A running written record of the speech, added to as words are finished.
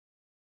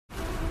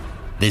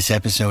This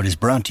episode is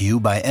brought to you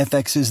by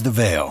FX's The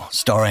Veil,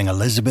 starring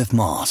Elizabeth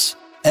Moss.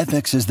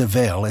 FX's The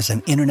Veil is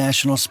an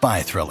international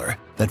spy thriller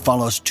that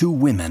follows two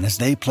women as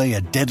they play a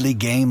deadly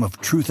game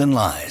of truth and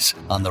lies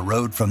on the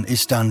road from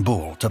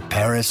Istanbul to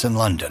Paris and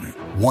London.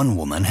 One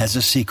woman has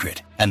a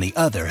secret, and the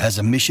other has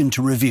a mission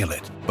to reveal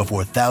it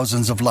before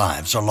thousands of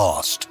lives are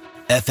lost.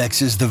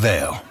 FX's The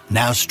Veil,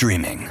 now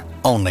streaming,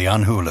 only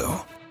on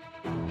Hulu.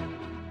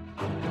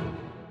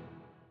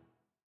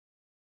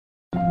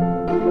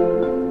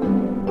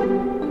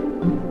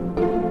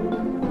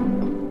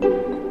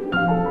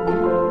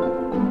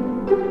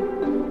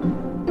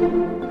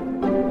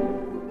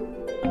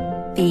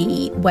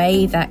 The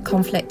way that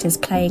conflict is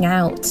playing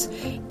out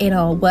in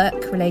our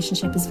work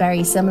relationship is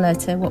very similar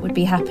to what would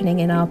be happening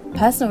in our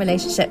personal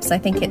relationships. I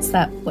think it's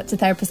that, what do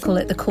therapists call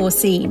it, the core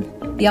scene,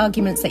 the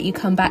arguments that you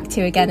come back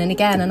to again and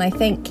again. And I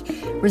think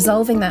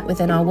resolving that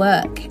within our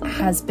work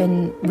has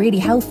been really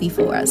healthy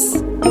for us.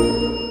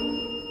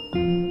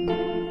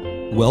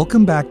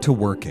 Welcome back to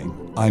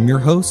Working. I'm your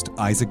host,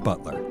 Isaac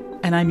Butler.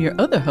 And I'm your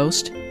other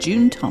host,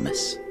 June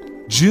Thomas.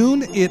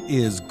 June, it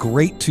is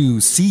great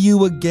to see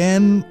you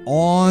again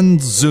on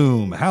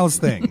Zoom. How's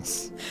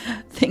things?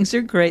 Things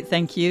are great,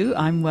 thank you.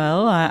 I'm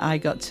well. I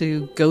got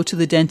to go to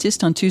the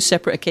dentist on 2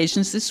 separate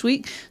occasions this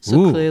week.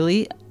 So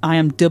Clearly, I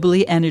am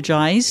doubly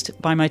energized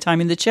by my time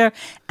in the chair.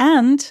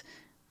 And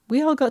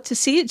we all got to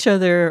see each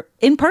other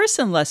in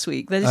person last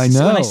week. That is, I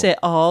know. When I say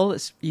all,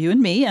 it's you and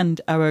me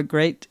and our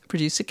great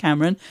producer,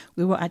 Cameron.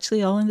 We were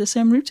actually all in the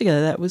same room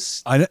together. That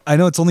was... I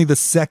know it's only the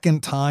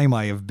second time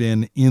I have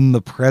been in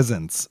the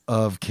presence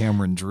of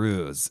Cameron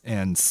Drews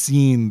and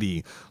seen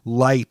the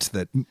light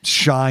that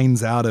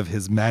shines out of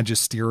his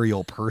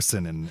magisterial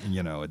person. And,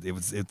 you know,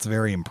 it's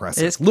very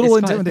impressive. It's little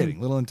quite intimidating.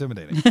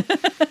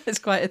 It's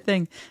quite a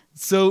thing.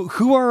 So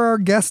who are our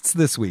guests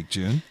this week,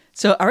 June?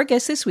 So our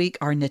guests this week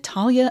are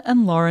Natalia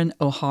and Lauren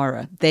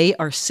O'Hara. They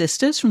are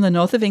sisters from the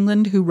north of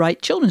England who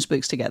write children's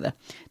books together.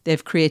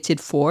 They've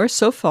created 4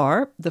 so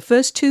far. The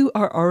first 2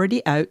 are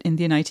already out in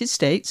the United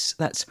States.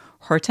 That's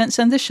Hortense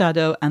and the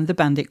Shadow and The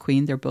Bandit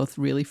Queen. They're both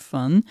really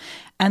fun.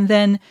 And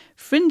then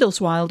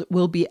Frindleswild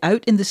will be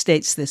out in the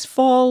States this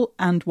fall,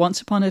 and Once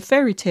Upon a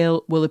Fairy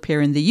Tale will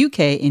appear in the UK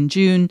in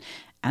June,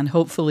 and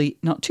hopefully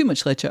not too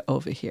much later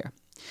over here.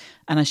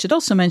 And I should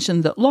also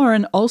mention that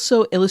Lauren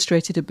also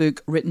illustrated a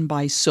book written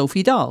by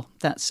Sophie Dahl.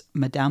 That's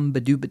Madame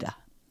Badubada.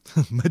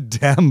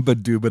 Madame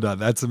Badubada.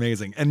 That's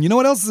amazing. And you know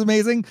what else is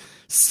amazing?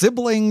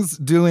 Siblings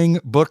doing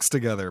books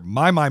together.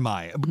 My.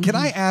 Can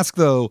I ask,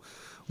 though,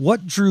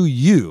 what drew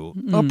you,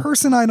 a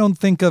person I don't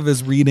think of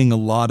as reading a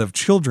lot of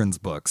children's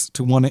books,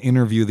 to want to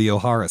interview the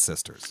O'Hara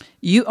sisters?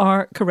 You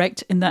are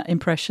correct in that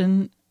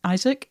impression,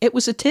 Isaac. It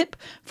was a tip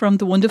from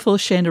the wonderful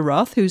Shana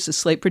Roth, who's a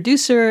Slate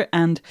producer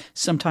and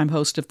sometime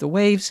host of The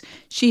Waves.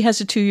 She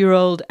has a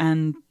 2-year-old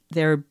and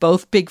they're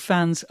both big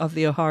fans of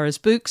the O'Hara's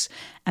books.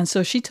 And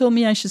so she told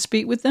me I should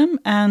speak with them,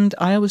 and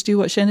I always do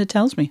what Shana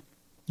tells me.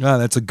 Oh,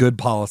 that's a good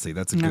policy.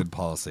 Good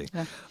policy.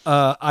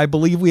 Yeah. I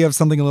believe we have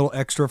something a little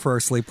extra for our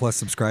Slate Plus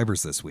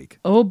subscribers this week.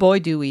 Oh boy,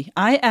 do we.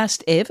 I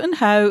asked if and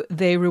how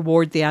they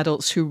reward the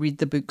adults who read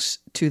the books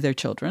to their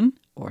children,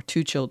 or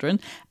to children,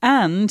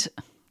 and...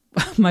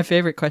 my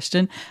favorite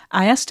question,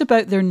 I asked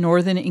about their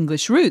Northern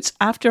English roots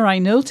after I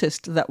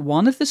noticed that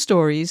one of the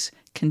stories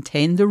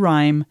contained the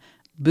rhyme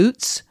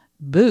boots,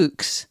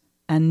 books,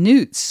 and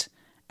newts.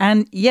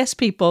 And yes,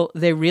 people,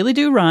 they really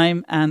do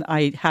rhyme, and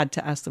I had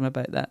to ask them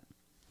about that.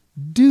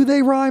 Do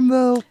they rhyme,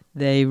 though?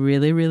 They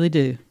really, really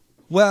do.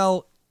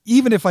 Well,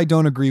 even if I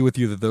don't agree with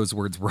you that those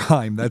words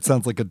rhyme, that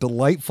sounds like a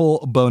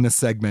delightful bonus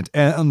segment.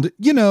 And,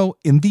 you know,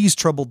 in these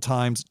troubled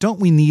times, don't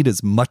we need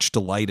as much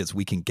delight as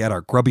we can get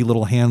our grubby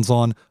little hands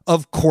on?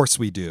 Of course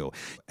we do.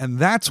 And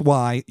that's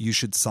why you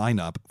should sign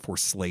up for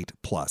Slate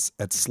Plus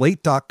at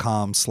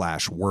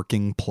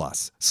slate.com/working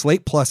plus.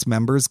 Slate Plus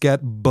members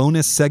get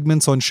bonus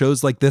segments on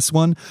shows like this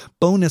one,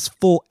 bonus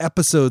full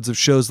episodes of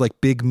shows like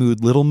Big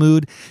Mood, Little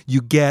Mood.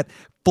 You get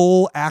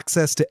full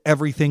access to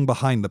everything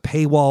behind the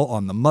paywall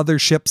on the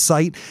Mothership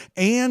site,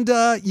 and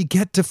you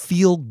get to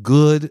feel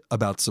good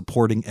about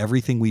supporting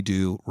everything we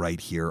do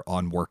right here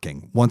on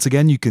Working. Once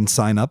again, you can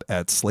sign up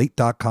at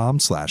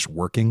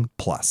slate.com/working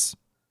plus.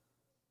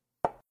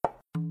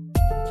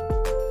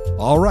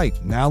 All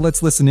right, now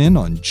let's listen in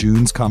on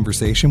June's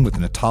conversation with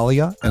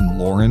Natalia and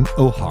Lauren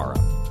O'Hara.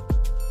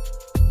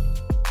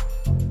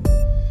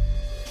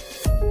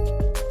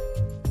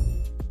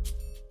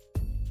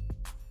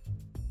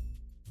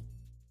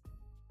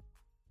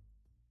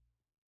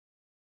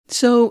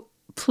 So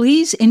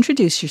please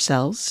introduce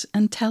yourselves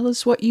and tell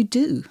us what you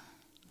do.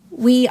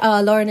 We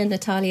are Lauren and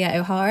Natalia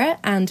O'Hara,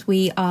 and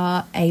we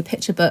are a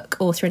picture book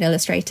author and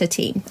illustrator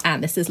team.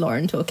 And this is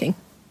Lauren talking.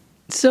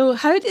 So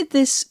how did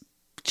this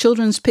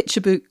children's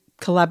picture book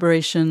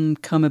collaboration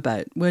come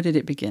about? Where did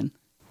it begin?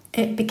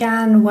 It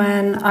began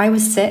when I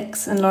was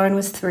 6 and Lauren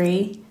was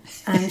 3.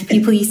 And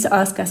people used to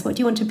ask us, what do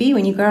you want to be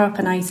when you grow up?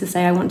 And I used to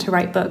say, I want to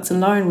write books. And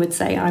Lauren would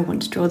say, I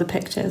want to draw the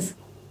pictures.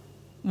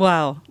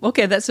 Wow.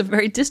 Okay, that's a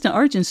very distant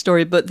origin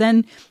story. But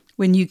then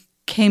when you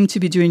came to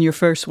be doing your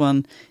first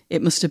one,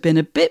 it must have been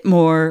a bit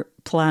more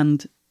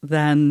planned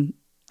than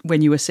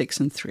when you were 6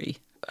 and 3.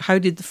 How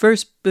did the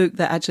first book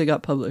that actually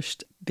got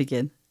published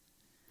begin?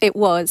 It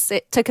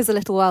took us a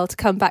little while to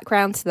come back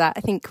round to that.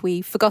 I think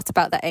we forgot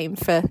about that aim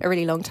for a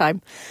really long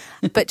time.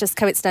 But just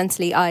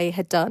coincidentally, I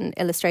had done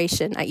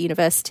illustration at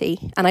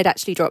university, and I'd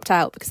actually dropped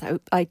out because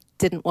I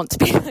didn't want to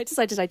be, I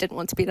decided I didn't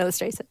want to be an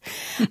illustrator.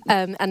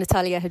 And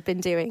Natalia had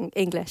been doing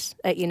English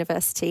at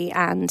university,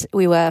 and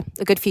we were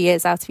a good few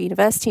years out of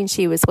university, and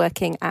she was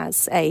working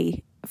as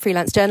a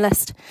freelance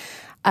journalist.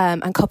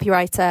 And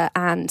copywriter,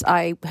 and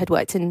I had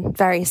worked in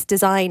various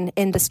design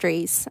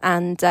industries,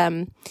 and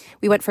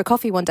we went for a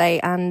coffee one day,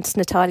 and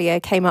Natalia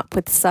came up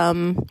with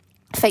some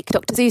fake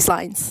Dr. Seuss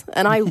lines,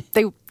 and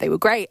they were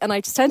great, and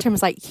I just turned to her and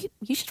was like,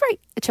 you should write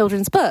a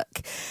children's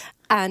book.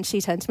 And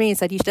she turned to me and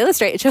said, you should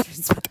illustrate a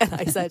children's book. And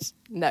I said,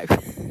 no,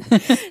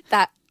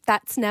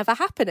 that's never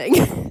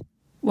happening.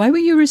 Why were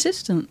you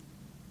resistant?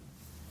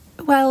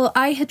 Well,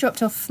 I had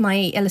dropped off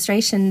my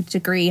illustration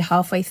degree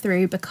halfway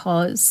through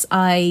because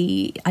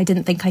I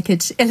didn't think I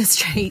could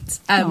illustrate.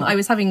 I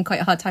was having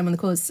quite a hard time on the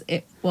course.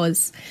 It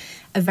was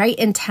a very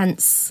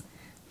intense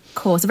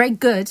course, a very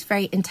good,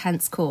 very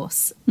intense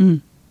course.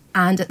 And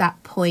at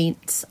that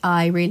point,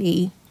 I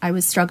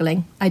was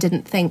struggling. I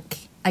didn't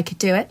think I could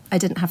do it. I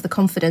didn't have the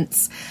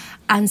confidence.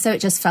 And so it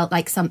just felt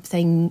like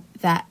something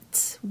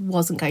that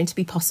wasn't going to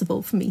be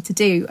possible for me to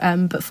do.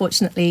 But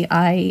fortunately,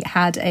 I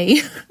had a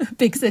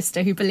big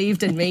sister who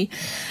believed in me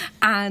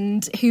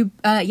and who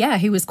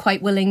was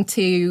quite willing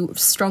to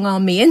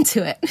strong-arm me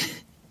into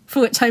it,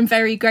 for which I'm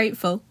very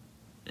grateful.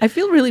 I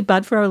feel really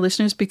bad for our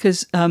listeners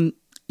because,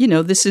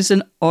 this is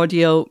an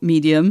audio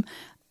medium.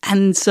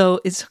 And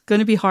so it's going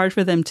to be hard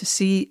for them to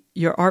see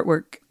your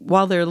artwork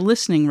while they're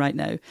listening right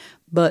now.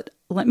 But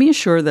let me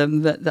assure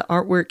them that the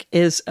artwork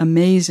is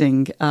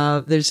amazing.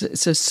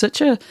 There's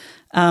such a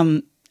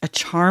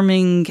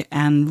charming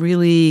and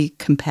really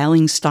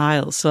compelling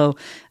style. So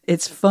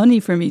it's funny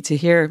for me to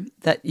hear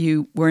that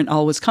you weren't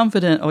always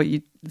confident,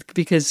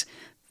 because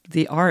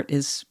the art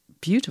is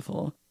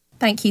beautiful.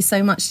 Thank you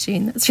so much,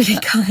 June. That's really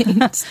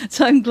kind.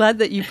 So I'm glad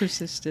that you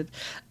persisted.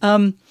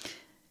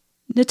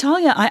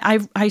 Natalia,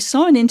 I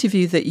saw an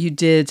interview that you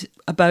did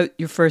about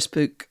your first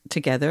book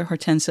together,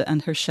 Hortensia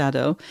and Her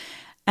Shadow,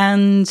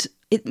 and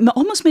it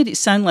almost made it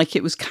sound like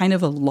it was kind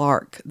of a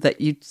lark that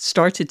you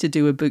started to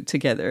do a book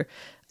together.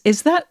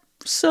 Is that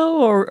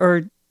so,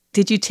 or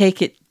did you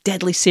take it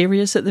deadly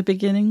serious at the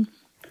beginning?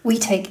 We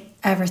take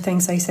everything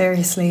so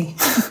seriously.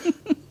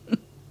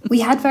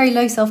 We had very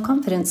low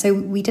self-confidence, so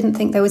we didn't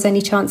think there was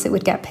any chance it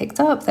would get picked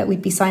up, that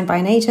we'd be signed by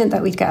an agent,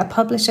 that we'd get a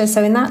publisher.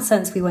 So in that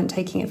sense, we weren't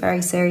taking it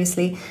very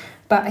seriously.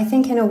 But I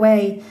think in a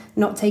way,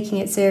 not taking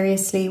it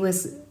seriously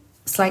was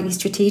slightly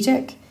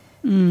strategic.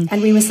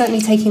 And we were certainly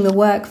taking the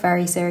work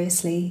very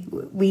seriously.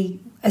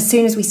 As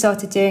soon as we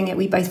started doing it,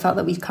 we both felt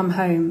that we'd come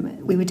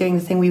home. We were doing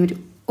the thing we would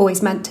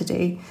always meant to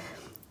do.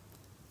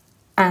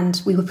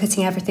 And we were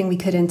putting everything we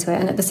could into it.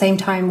 And at the same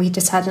time, we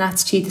just had an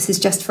attitude, this is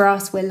just for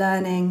us, we're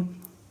learning.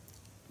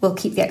 We'll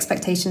keep the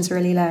expectations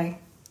really low.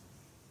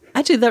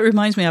 Actually, that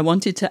reminds me, I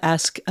wanted to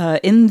ask,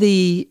 in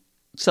the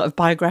sort of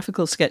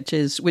biographical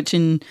sketches, which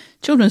in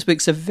children's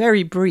books are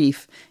very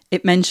brief,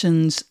 it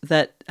mentions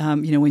that,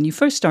 when you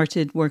first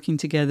started working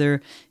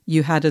together,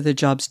 you had other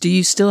jobs. Do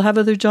you still have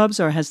other jobs,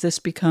 or has this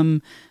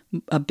become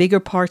a bigger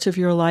part of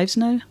your lives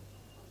now?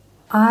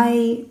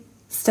 I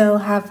still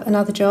have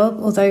another job,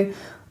 although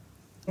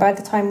by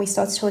the time we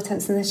started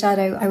Hortensia and the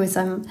Shadow, I was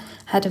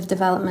head of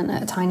development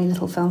at a tiny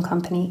little film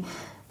company.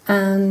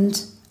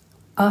 And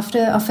after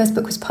our first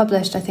book was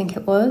published, I think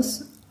it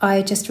was,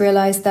 I just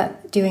realised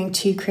that doing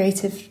 2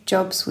 creative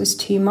jobs was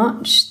too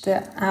much.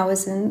 The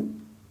hours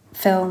in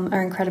film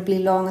are incredibly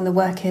long and the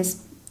work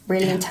is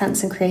really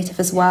intense and creative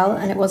as well,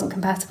 and it wasn't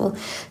compatible.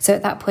 So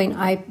at that point,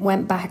 I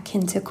went back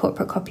into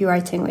corporate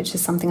copywriting, which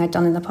is something I'd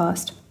done in the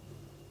past.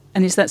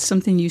 And is that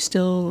something you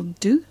still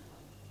do?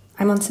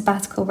 I'm on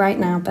sabbatical right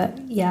now, but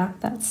yeah,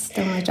 that's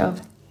still my job.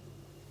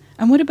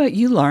 And what about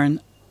you, Lauren?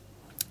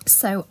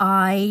 So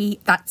I'm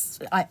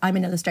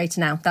an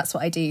illustrator now. That's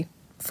what I do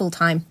full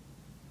time,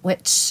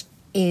 which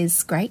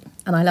is great,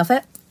 and I love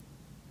it.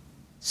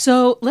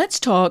 So let's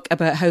talk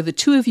about how the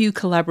two of you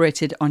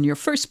collaborated on your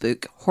first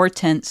book,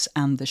 Hortensia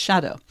and the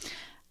Shadow.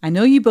 I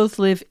know you both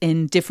live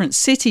in different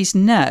cities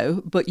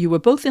now, but you were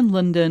both in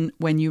London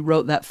when you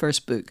wrote that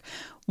first book.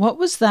 What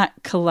was that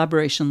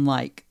collaboration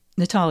like?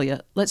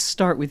 Natalia, let's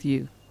start with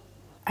you.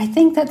 I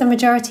think that the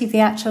majority of the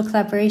actual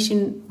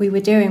collaboration we were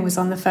doing was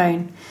on the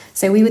phone.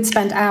 So we would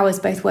spend hours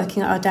both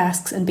working at our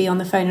desks and be on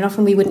the phone, and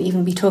often we wouldn't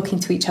even be talking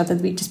to each other.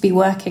 We'd just be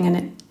working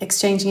and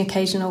exchanging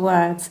occasional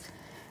words.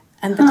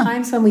 And the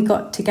times when we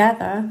got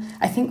together,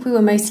 I think we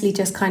were mostly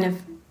just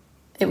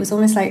it was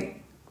almost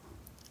like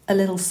a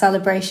little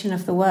celebration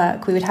of the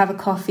work. We would have a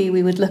coffee,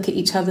 we would look at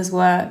each other's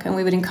work, and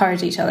we would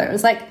encourage each other. It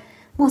was like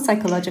more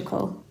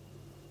psychological.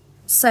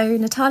 So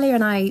Natalia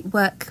and I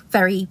work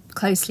very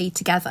closely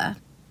together.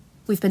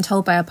 we've been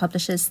told by our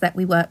publishers that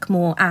we work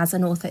more as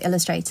an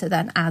author-illustrator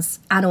than as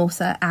an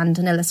author and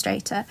an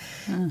illustrator.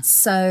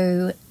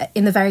 So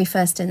in the very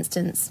first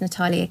instance,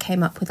 Natalia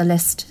came up with a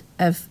list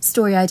of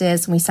story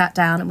ideas, and we sat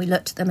down and we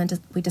looked at them and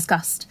we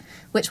discussed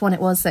which one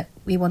it was that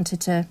we wanted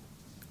to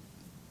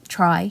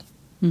try,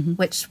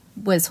 which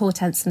was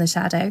Hortense in the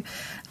Shadow.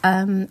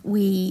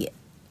 We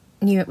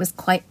knew it was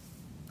quite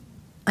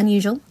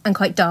unusual and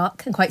quite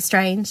dark and quite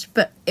strange,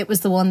 but it was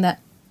the one that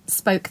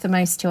spoke the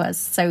most to us.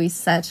 So we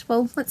said,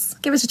 well, let's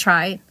give it a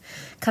try,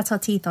 cut our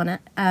teeth on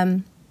it.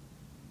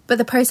 But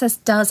the process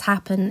does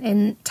happen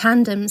in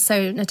tandem.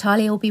 So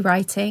Natalia will be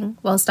writing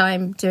whilst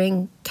I'm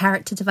doing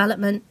character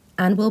development,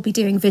 and we'll be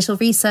doing visual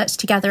research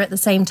together at the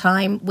same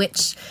time,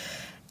 which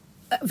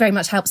very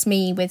much helps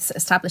me with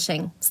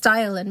establishing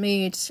style and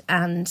mood.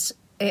 And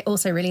it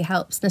also really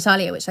helps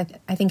Natalia, which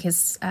I think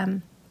is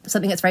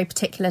something that's very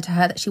particular to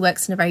her, that she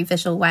works in a very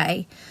visual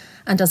way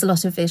and does a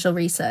lot of visual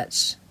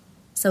research.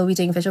 So we'll be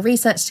doing visual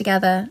research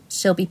together,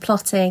 she'll be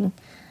plotting,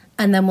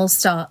 and then we'll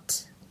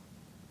start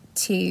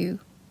to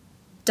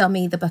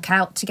dummy the book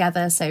out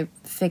together, so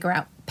figure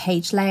out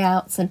page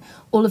layouts, and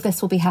all of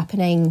this will be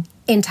happening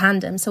in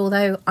tandem. So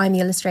although I'm the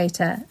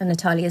illustrator and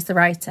Natalia is the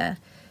writer,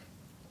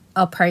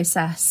 our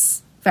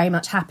process very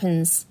much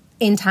happens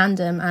in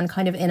tandem and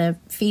kind of in a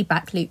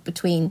feedback loop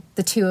between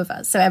the two of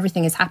us. So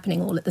everything is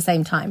happening all at the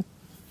same time.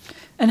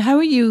 And how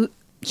are you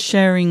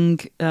sharing?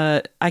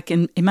 I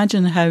can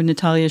imagine how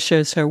Natalia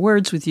shares her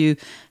words with you.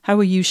 How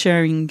are you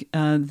sharing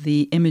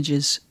the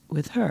images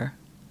with her?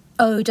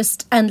 Oh,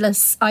 just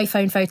endless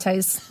iPhone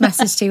photos,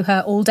 message to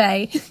her all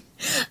day.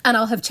 And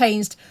I'll have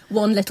changed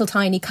one little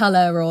tiny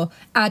colour or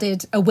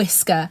added a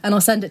whisker, and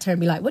I'll send it to her and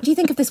be like, what do you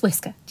think of this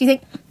whisker? Do you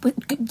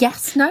think,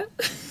 yes, no?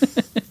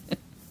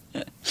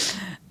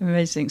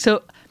 Amazing.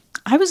 So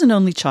I was an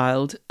only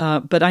child,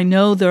 but I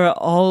know there are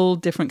all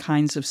different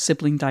kinds of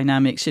sibling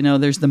dynamics. You know,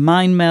 there's the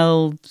mind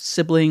meld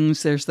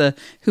siblings, there's the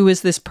who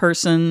is this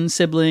person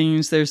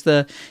siblings, there's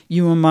the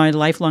you are my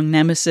lifelong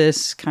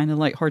nemesis, kind of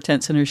like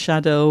Hortense and her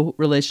Shadow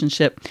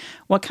relationship.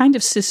 What kind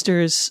of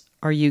sisters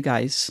are you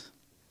guys?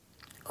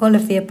 All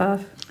of the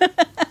above.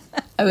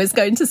 I was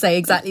going to say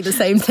exactly the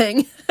same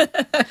thing.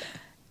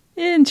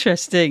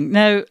 Interesting.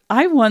 Now,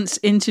 I once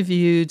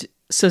interviewed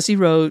Susie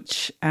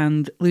Roach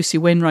and Lucy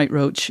Wainwright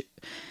Roach,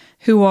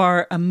 who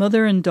are a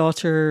mother and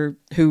daughter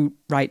who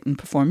write and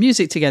perform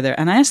music together.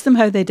 And I asked them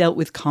how they dealt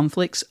with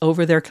conflicts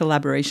over their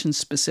collaborations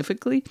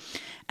specifically.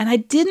 And I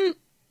didn't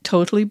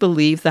totally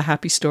believe the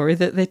happy story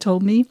that they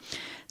told me.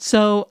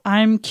 So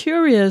I'm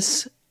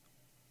curious,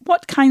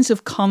 what kinds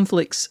of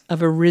conflicts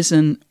have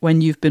arisen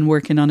when you've been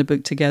working on a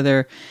book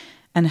together,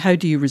 and how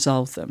do you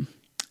resolve them?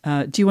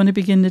 Do you want to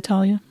begin,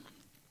 Natalia?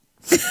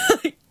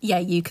 Yeah,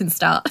 you can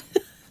start.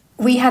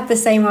 We had the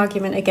same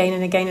argument again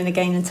and again and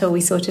again until we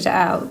sorted it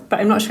out,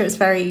 but I'm not sure it's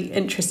very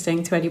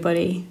interesting to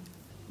anybody.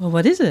 Well,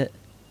 what is it?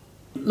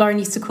 Lauren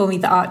used to call me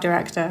the art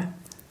director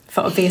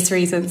for obvious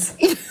reasons,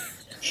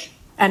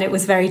 and it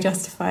was very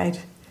justified.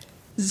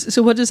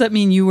 So what does that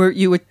mean? You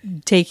were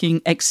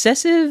taking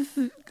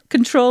excessive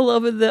control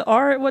over the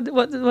art? What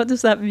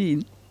does that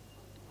mean?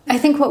 I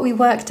think what we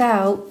worked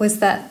out was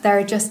that there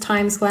are just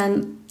times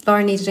when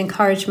Lauren needed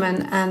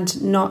encouragement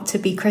and not to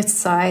be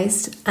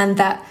criticised, and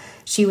that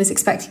she was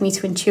expecting me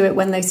to intuit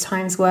when those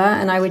times were,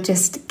 and I would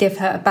just give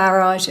her a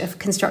barrage of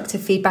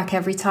constructive feedback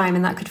every time,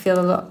 and that could feel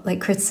a lot like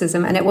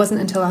criticism. And it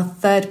wasn't until our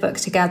third book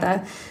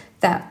together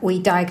that we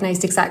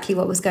diagnosed exactly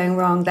what was going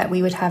wrong, that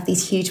we would have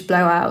these huge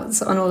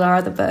blowouts on all our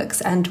other books,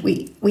 and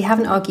we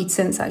haven't argued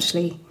since,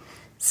 actually.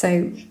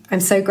 So I'm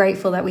so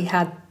grateful that we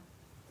had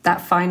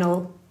that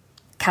final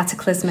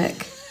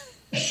cataclysmic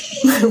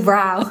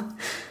row.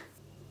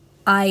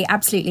 I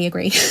absolutely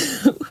agree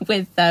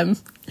with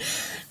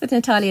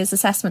Natalia's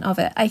assessment of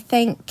it. I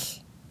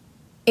think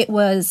it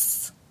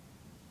was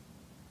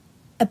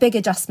a big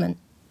adjustment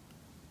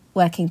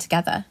working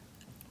together,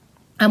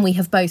 and we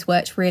have both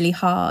worked really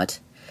hard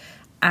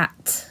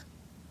at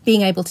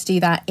being able to do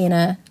that in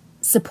a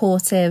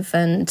supportive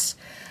and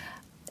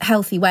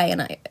healthy way,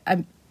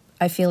 and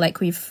I feel like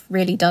we've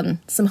really done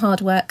some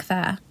hard work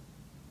there.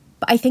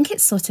 But I think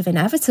it's sort of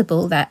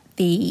inevitable that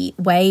the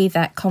way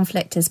that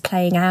conflict is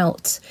playing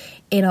out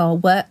in our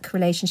work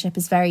relationship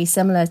is very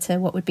similar to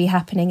what would be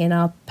happening in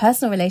our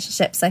personal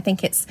relationships. I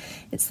think it's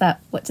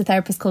that, what do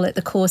therapists call it,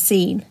 the core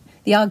scene,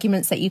 the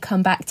arguments that you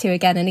come back to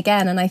again and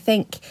again. And I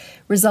think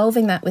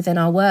resolving that within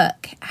our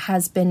work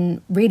has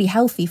been really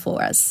healthy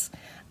for us,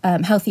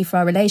 healthy for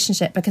our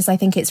relationship, because I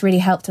think it's really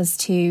helped us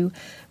to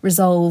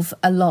resolve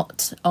a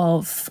lot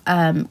of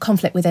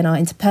conflict within our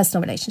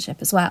interpersonal relationship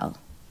as well.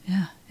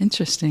 Yeah,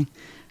 interesting.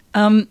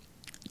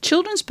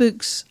 Children's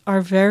books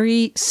are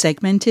very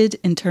segmented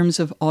in terms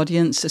of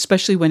audience,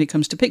 especially when it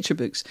comes to picture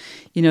books.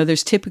 You know,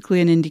 there's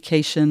typically an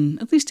indication,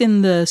 at least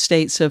in the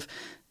States, of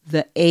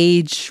the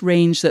age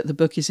range that the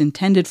book is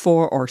intended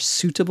for or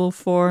suitable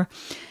for.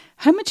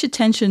 How much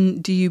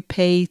attention do you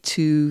pay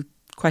to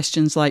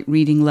questions like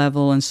reading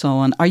level and so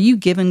on? Are you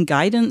given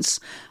guidance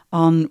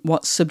on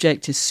what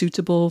subject is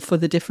suitable for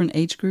the different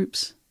age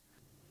groups?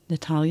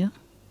 Natalia?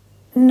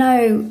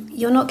 No,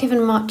 you're not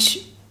given much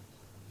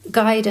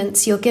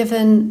guidance. You're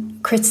given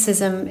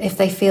criticism if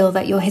they feel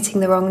that you're hitting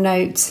the wrong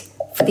note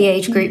for the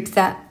age group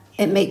that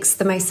it makes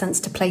the most sense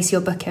to place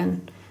your book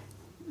in.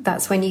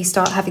 That's when you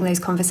start having those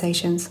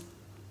conversations.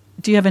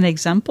 Do you have an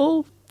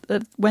example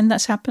of when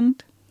that's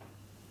happened?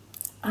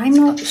 I'm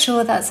not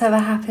sure that's ever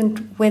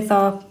happened with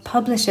our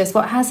publishers.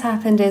 What has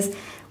happened is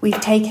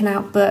we've taken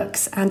out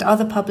books and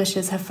other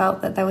publishers have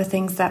felt that there were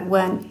things that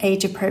weren't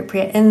age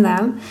appropriate in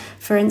them.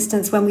 For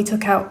instance, when we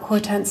took out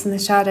Hortense and the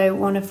Shadow,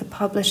 one of the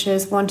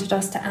publishers wanted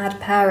us to add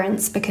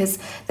parents because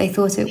they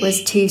thought it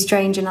was too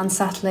strange and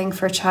unsettling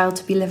for a child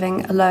to be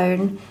living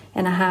alone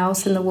in a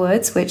house in the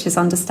woods, which is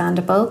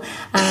understandable.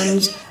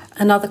 And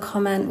another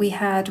comment we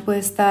had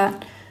was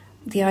that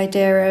the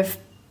idea of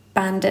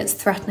bandits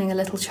threatening a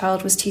little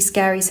child was too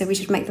scary, so we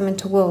should make them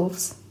into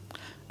wolves.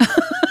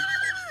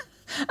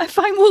 I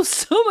find wolves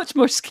so much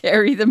more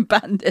scary than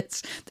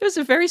bandits. Those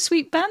are very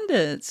sweet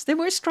bandits. They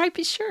wear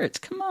stripy shirts.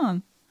 Come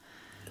on.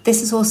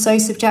 This is all so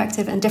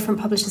subjective, and different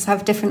publishers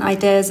have different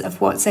ideas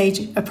of what's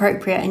age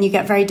appropriate, and you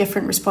get very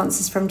different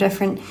responses from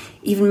different,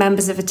 even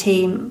members of a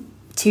team.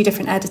 Two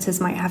different editors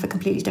might have a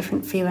completely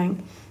different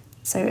feeling.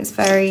 So it's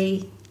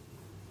a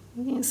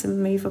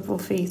movable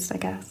feast, I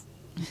guess.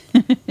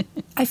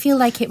 I feel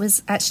like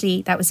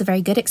that was a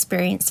very good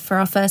experience for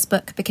our first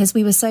book, because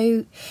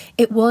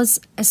it was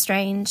a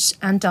strange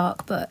and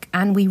dark book,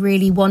 and we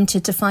really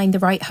wanted to find the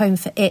right home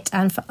for it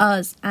and for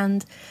us.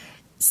 And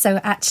so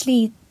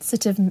actually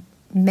sort of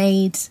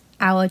made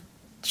our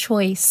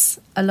choice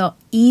a lot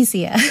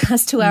easier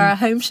as to where our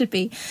home should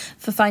be,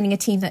 for finding a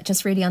team that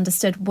just really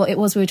understood what it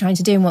was we were trying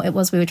to do and what it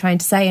was we were trying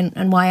to say,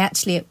 and why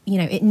actually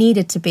it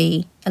needed to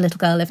be a little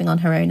girl living on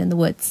her own in the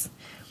woods.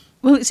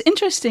 Well, it's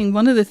interesting.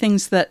 One of the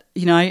things that,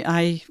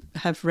 I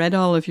have read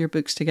all of your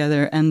books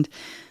together, and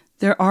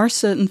there are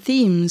certain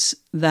themes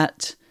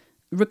that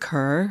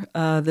recur.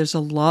 There's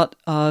a lot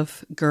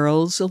of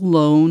girls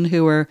alone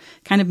who are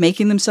kind of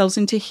making themselves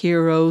into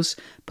heroes,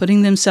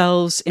 putting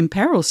themselves in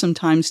peril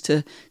sometimes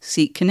to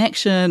seek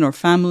connection or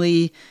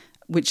family,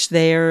 which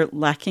they're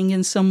lacking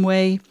in some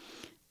way.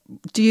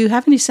 Do you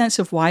have any sense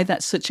of why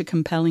that's such a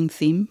compelling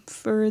theme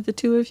for the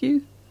two of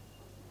you?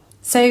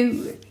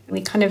 So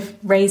we kind of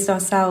raised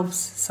ourselves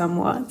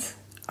somewhat.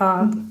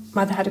 Our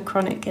mother had a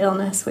chronic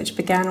illness, which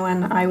began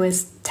when I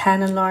was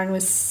 10 and Lauren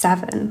was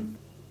 7.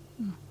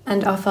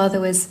 And our father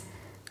was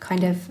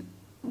kind of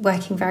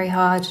working very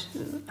hard,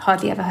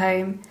 hardly ever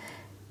home.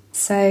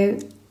 So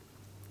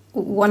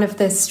one of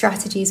the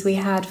strategies we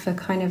had for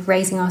kind of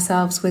raising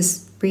ourselves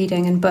was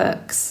reading and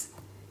books.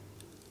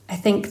 I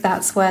think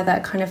that's where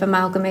that kind of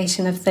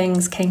amalgamation of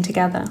things came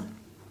together.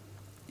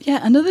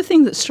 Yeah, another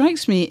thing that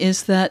strikes me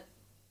is that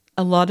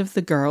a lot of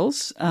the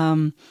girls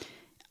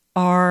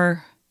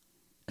are,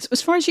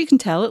 as far as you can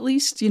tell at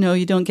least,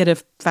 you don't get a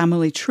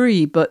family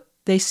tree, but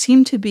they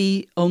seem to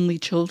be only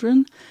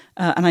children.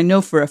 And I know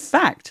for a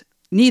fact,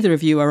 neither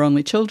of you are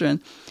only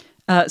children.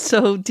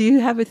 So do you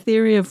have a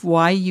theory of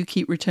why you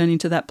keep returning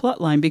to that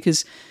plot line?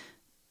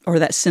 Or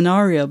that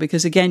scenario?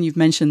 Because again, you've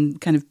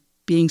mentioned kind of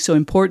being so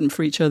important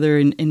for each other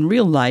in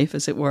real life,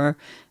 as it were.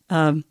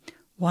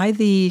 Why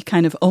the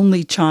kind of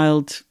only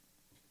child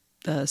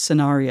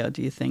scenario,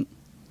 do you think?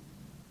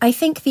 I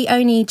think the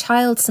only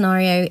child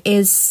scenario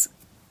is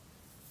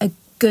a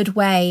good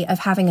way of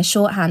having a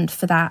shorthand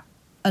for that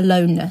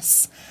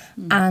aloneness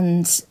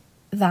and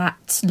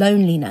that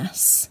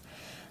loneliness.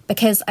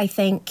 Because I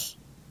think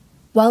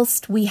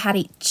whilst we had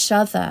each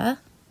other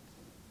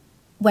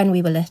when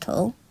we were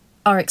little,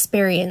 our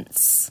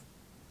experience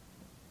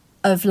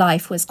of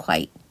life was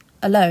quite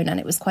alone and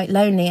it was quite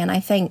lonely. And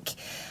I think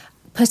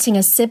putting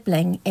a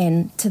sibling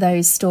into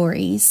those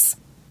stories...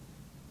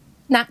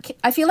 Nat,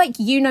 I feel like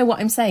you know what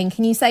I'm saying.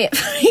 Can you say it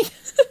for me?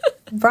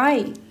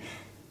 Right.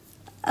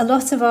 A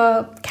lot of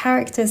our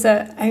characters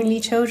are only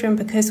children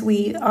because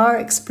we are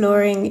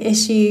exploring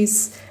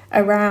issues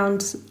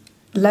around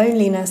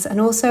loneliness and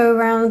also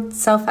around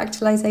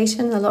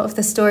self-actualization. A lot of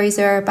the stories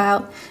are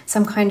about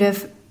some kind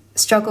of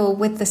struggle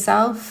with the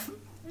self,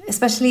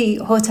 especially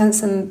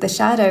Hortense and the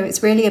Shadow.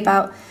 It's really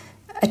about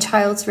a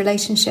child's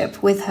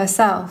relationship with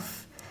herself.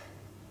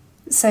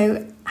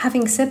 So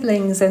having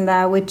siblings in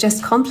there would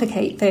just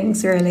complicate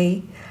things,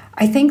 really.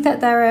 I think that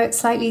there are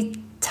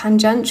slightly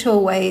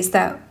tangential ways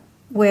that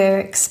we're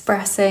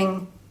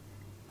expressing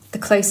the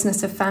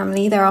closeness of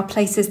family. There are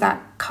places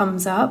that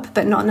comes up,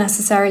 but not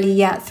necessarily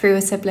yet through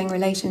a sibling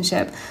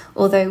relationship,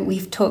 although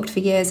we've talked for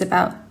years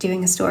about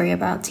doing a story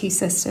about two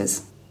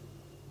sisters.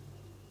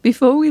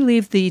 Before we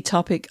leave the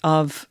topic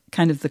of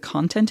kind of the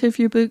content of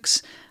your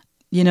books,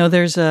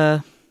 there's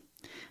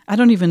I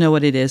don't even know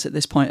what it is at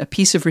this point, a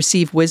piece of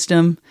received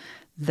wisdom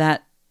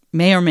that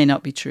may or may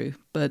not be true,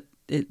 but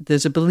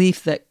there's a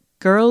belief that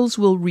girls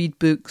will read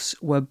books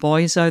where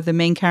boys are the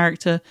main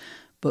character,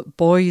 but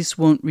boys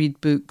won't read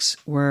books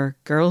where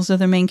girls are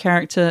the main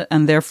character,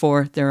 and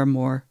therefore there are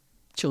more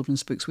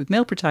children's books with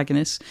male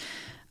protagonists.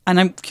 And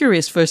I'm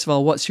curious, first of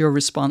all, what's your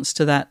response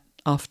to that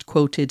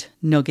oft-quoted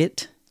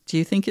nugget? Do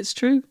you think it's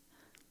true?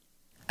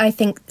 I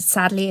think,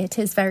 sadly, it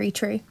is very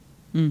true.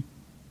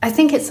 I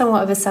think it's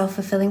somewhat of a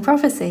self-fulfilling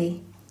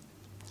prophecy.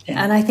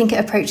 Yeah. And I think it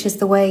approaches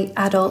the way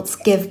adults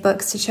give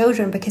books to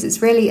children, because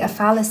it's really a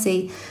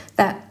fallacy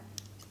that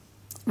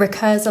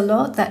recurs a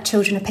lot, that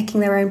children are picking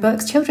their own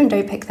books. Children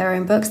don't pick their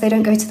own books. They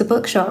don't go to the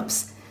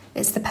bookshops.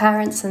 It's the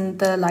parents and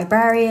the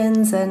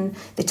librarians and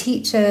the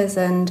teachers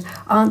and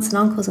aunts and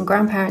uncles and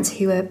grandparents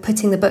who are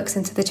putting the books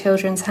into the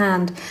children's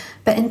hand.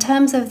 But in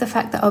terms of the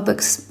fact that our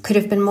books could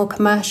have been more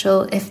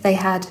commercial if they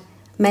had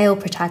male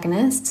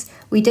protagonists,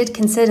 we did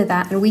consider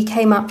that, and we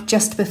came up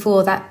just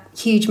before that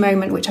huge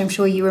moment, which I'm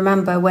sure you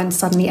remember, when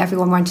suddenly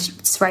everyone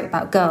wanted to write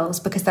about girls,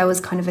 because there was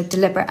kind of a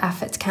deliberate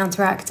effort to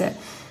counteract it.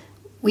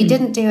 We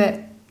didn't do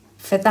it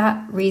for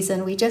that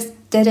reason. We just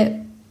did it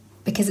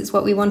because it's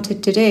what we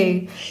wanted to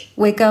do.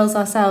 We're girls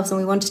ourselves, and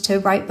we wanted to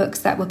write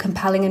books that were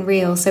compelling and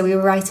real, so we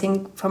were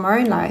writing from our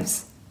own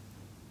lives.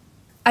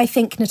 I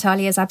think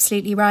Natalia is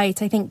absolutely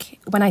right. I think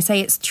when I say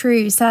it's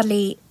true,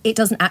 sadly, it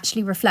doesn't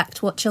actually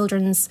reflect what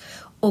children's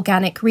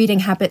organic reading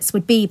habits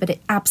would be, but it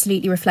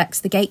absolutely reflects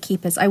the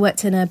gatekeepers. I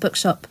worked in a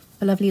bookshop,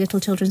 a lovely little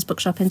children's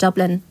bookshop in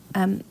Dublin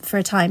for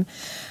a time,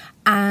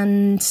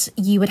 and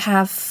you would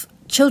have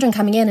children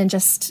coming in and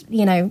just,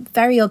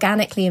 very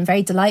organically and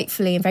very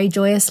delightfully and very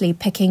joyously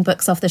picking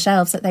books off the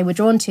shelves that they were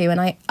drawn to.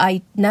 And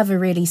I never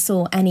really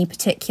saw any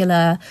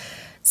particular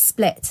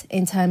split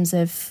in terms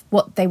of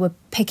what they were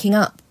picking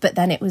up. But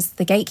then it was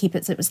the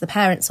gatekeepers, it was the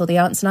parents or the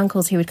aunts and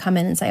uncles who would come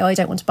in and say, oh, I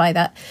don't want to buy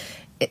that.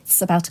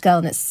 It's about a girl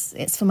and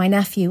it's for my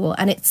nephew.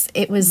 And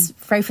it was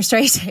very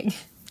frustrating,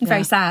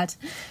 very sad.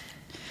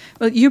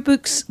 Well, your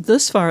books,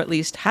 thus far at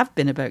least, have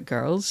been about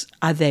girls.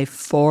 Are they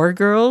for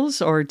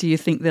girls, or do you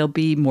think they'll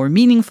be more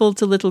meaningful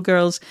to little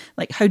girls?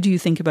 Like, how do you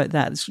think about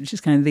that? Which is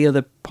kind of the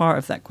other part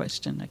of that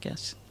question, I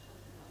guess.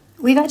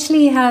 We've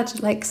actually had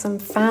some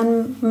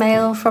fan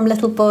mail from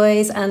little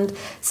boys, and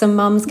some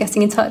mums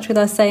getting in touch with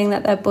us saying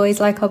that their boys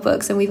like our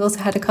books. And we've also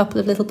had a couple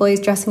of little boys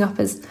dressing up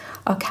as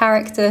our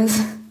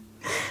characters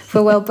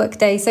for World Book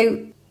Day.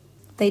 So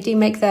they do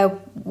make their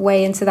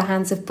way into the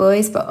hands of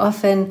boys, but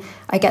often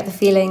I get the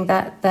feeling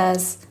that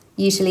there's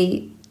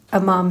usually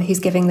a mum who's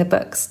giving the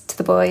books to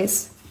the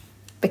boys,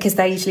 because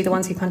they're usually the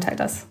ones who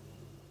contact us.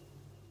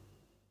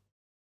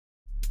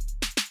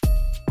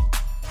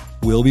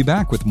 We'll be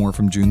back with more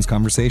from June's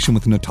conversation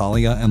with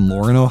Natalia and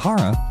Lauren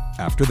O'Hara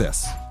after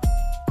this.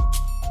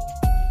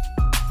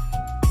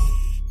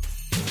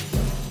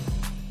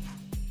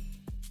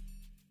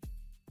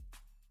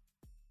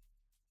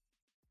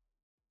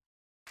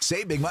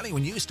 Save big money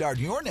when you start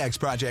your next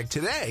project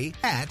today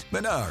at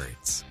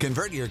Menards.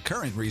 Convert your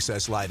current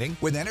recessed lighting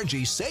with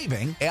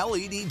energy-saving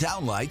LED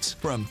downlights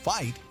from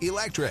Fight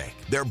Electric.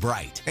 They're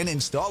bright and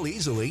install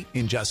easily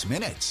in just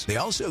minutes. They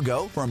also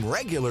go from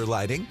regular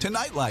lighting to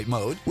nightlight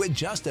mode with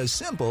just a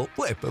simple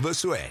flip of a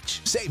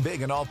switch. Save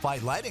big on all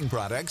Fight lighting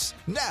products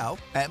now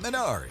at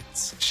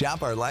Menards.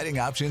 Shop our lighting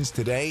options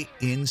today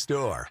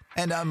in-store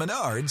and on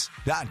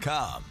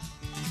Menards.com.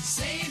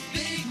 Save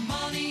big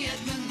money at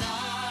Menards.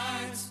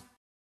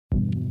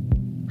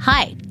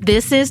 Hi,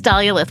 this is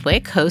Dahlia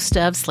Lithwick, host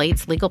of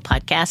Slate's legal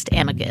podcast,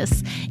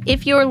 Amicus.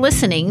 If you're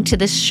listening to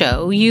this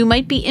show, you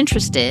might be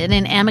interested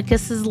in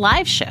Amicus's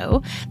live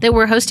show that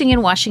we're hosting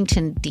in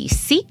Washington,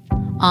 D.C.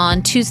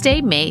 on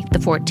Tuesday, May the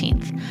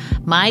 14th.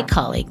 My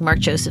colleague, Mark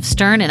Joseph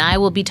Stern, and I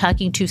will be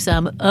talking to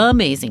some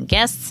amazing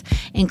guests,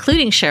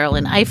 including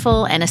Sherrilyn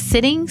Ifill and a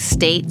sitting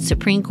state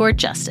Supreme Court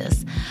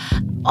justice,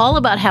 all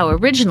about how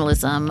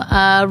originalism,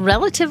 a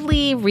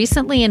relatively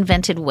recently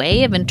invented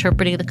way of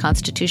interpreting the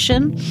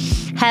Constitution,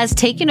 has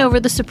taken over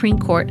the Supreme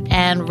Court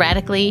and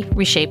radically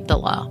reshaped the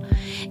law.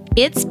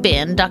 It's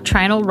been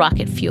doctrinal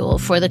rocket fuel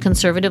for the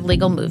conservative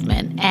legal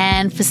movement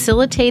and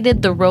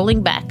facilitated the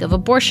rolling back of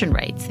abortion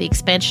rights, the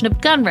expansion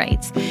of gun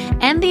rights,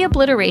 and the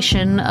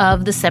obliteration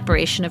of the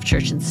separation of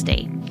church and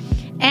state.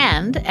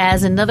 And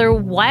as another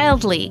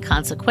wildly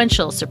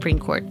consequential Supreme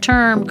Court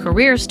term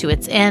careers to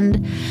its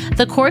end,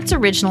 the court's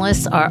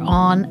originalists are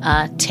on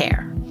a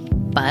tear.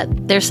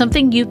 But there's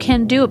something you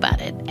can do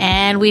about it,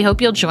 and we hope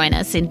you'll join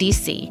us in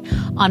D.C.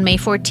 on May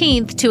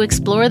 14th to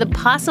explore the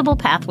possible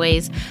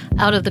pathways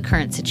out of the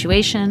current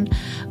situation.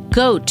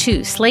 Go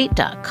to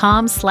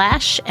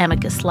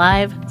slate.com/Amicus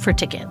Live for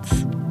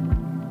tickets.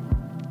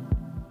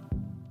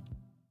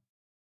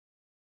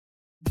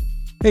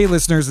 Hey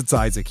listeners, it's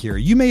Isaac here.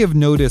 You may have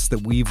noticed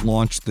that we've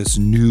launched this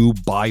new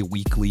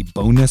bi-weekly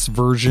bonus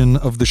version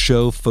of the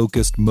show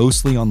focused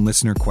mostly on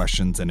listener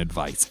questions and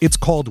advice. It's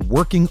called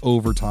Working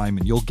Overtime,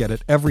 and you'll get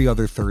it every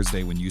other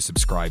Thursday when you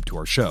subscribe to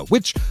our show,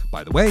 which,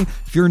 by the way,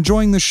 if you're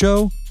enjoying the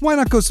show, why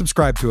not go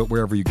subscribe to it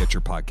wherever you get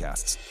your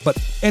podcasts? But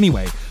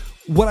anyway,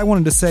 what I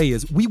wanted to say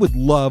is we would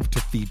love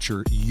to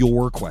feature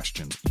your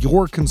questions,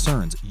 your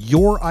concerns,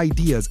 your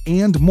ideas,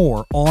 and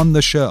more on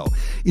the show.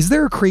 Is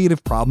there a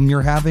creative problem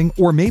you're having,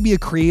 or maybe a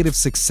creative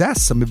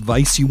success, some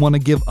advice you want to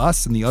give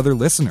us and the other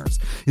listeners?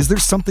 Is there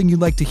something you'd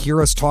like to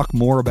hear us talk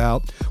more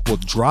about? Well,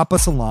 drop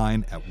us a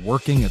line at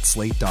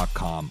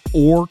working@slate.com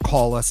or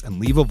call us and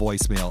leave a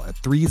voicemail at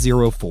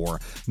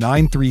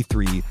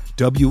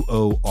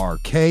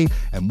 304-933-WORK,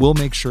 and we'll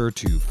make sure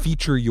to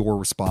feature your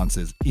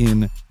responses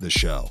in the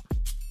show.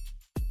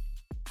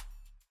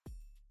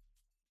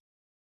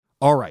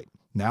 All right,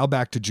 now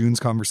back to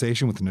June's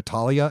conversation with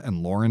Natalia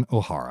and Lauren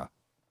O'Hara.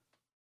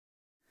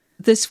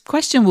 This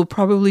question will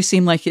probably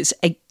seem like it's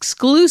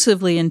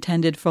exclusively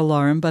intended for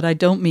Lauren, but I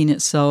don't mean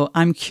it so.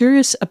 I'm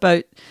curious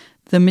about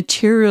the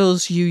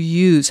materials you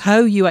use, how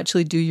you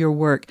actually do your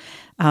work.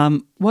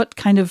 What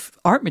kind of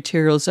art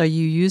materials are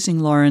you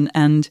using, Lauren?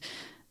 And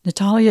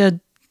Natalia,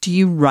 do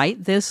you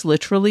write this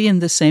literally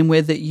in the same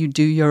way that you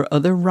do your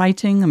other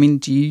writing? I mean,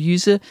 do you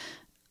use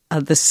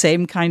the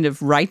same kind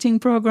of writing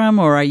program,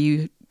 or are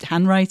you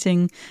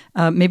handwriting?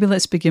 Maybe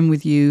let's begin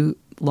with you,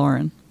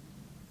 Lauren.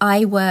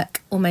 I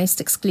work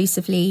almost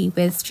exclusively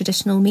with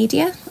traditional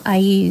media. I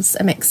use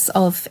a mix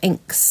of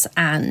inks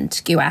and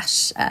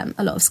gouache,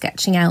 a lot of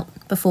sketching out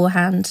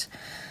beforehand.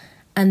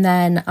 And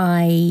then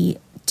I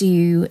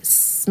do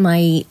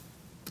my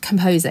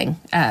composing,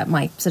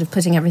 my sort of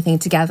putting everything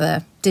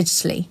together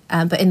digitally.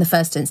 But in the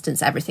first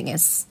instance, everything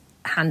is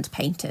hand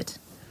painted.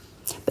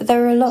 But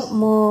there are a lot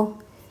more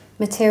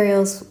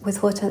materials with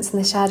Hortense in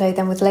the Shadow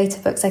than with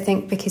later books, I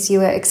think, because you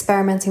were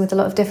experimenting with a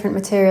lot of different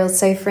materials.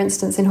 So, for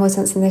instance, in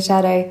Hortense in the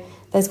Shadow,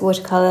 there's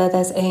watercolour,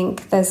 there's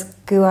ink, there's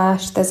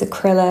gouache, there's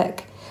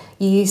acrylic.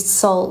 You used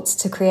salt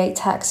to create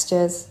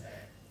textures.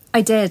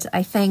 I did.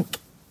 I think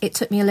it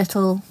took me a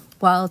little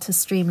while to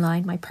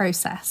streamline my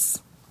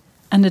process.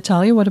 And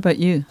Natalia, what about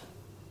you?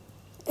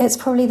 It's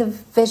probably the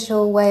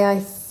visual way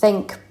I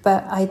think,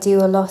 but I do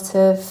a lot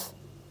of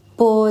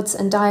boards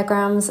and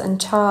diagrams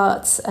and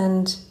charts,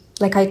 and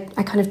like I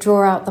kind of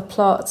draw out the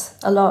plot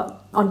a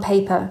lot on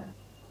paper.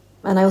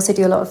 And I also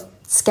do a lot of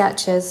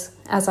sketches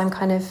as I'm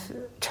kind of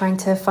trying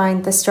to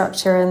find the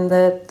structure and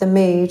the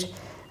mood.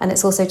 And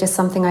it's also just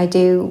something I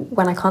do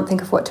when I can't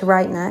think of what to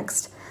write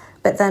next.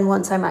 But then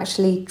once I'm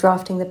actually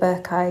drafting the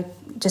book, I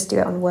just do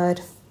it on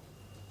Word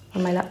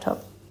on my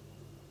laptop.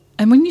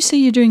 And when you say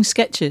you're doing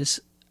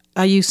sketches,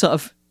 are you sort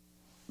of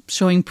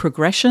showing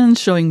progression,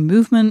 showing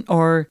movement,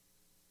 or...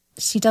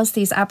 She does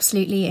these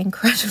absolutely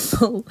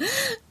incredible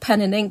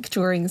pen and ink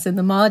drawings in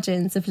the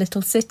margins of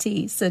little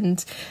cities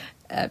and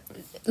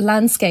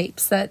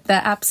landscapes that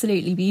they're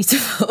absolutely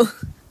beautiful.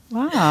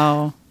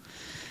 Wow.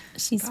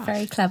 She's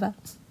very clever.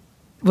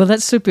 Well,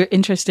 that's super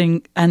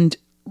interesting. And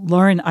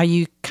Lauren, are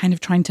you kind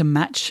of trying to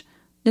match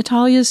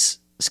Natalia's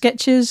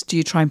sketches? Do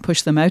you try and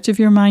push them out of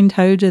your mind?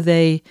 How do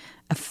they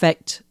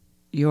affect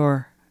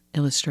your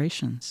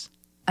illustrations?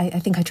 I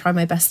think I try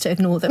my best to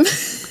ignore them.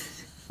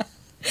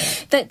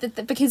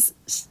 Because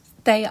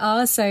they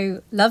are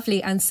so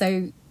lovely and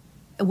so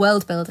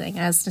world building.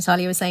 As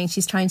Natalia was saying,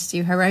 she's trying to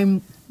do her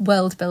own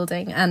world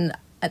building, and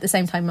at the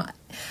same time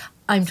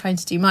I'm trying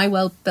to do my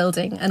world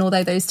building. And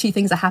although those two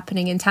things are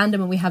happening in tandem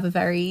and we have a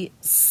very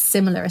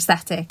similar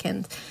aesthetic,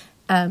 and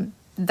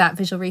that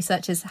visual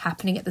research is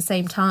happening at the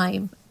same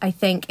time, I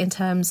think in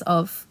terms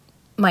of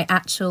my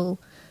actual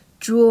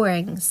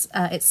drawings,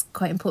 it's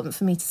quite important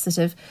for me to sort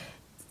of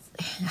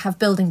have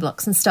building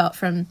blocks and start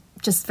from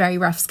just very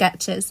rough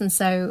sketches. And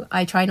so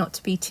I try not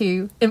to be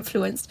too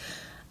influenced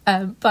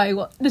by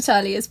what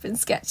Natalia has been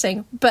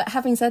sketching. But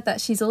having said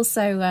that, she's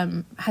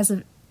also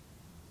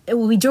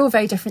we draw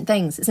very different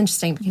things. It's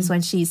interesting because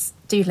when she's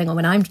doodling or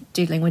when I'm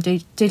doodling, we're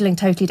doodling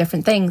totally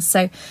different things.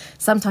 So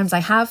sometimes I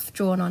have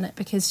drawn on it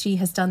because she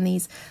has done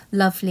these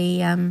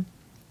lovely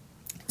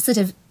sort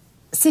of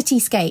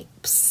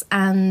cityscapes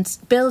and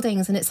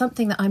buildings, and it's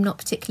something that I'm not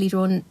particularly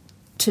drawn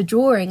to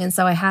drawing, and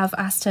so I have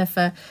asked her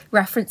for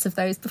reference of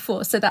those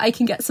before so that I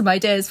can get some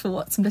ideas for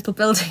what some little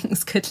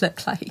buildings could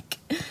look like.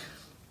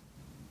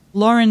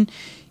 Lauren,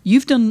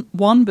 you've done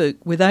one book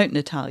without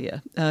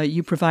Natalia.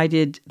 You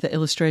provided the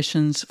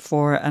illustrations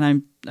for,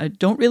 and I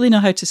don't really know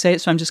how to say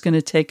it, so I'm just going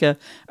to take a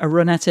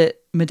run at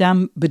it,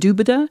 Madame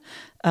Badubada,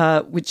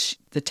 which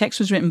the text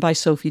was written by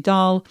Sophie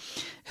Dahl,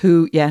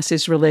 who, yes,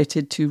 is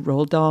related to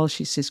Roald Dahl.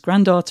 She's his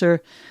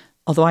granddaughter,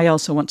 although I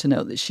also want to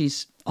note that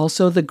she's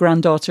also the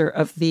granddaughter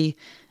of the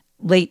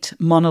late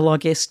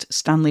monologuist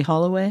Stanley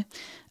Holloway.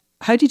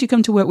 How did you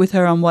come to work with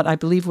her on what I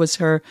believe was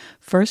her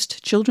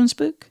first children's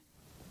book?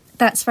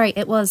 That's right,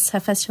 it was her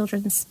first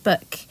children's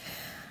book.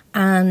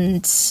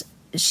 And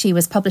she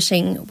was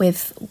publishing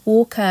with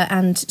Walker,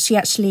 and she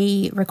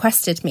actually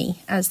requested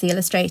me as the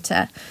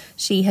illustrator.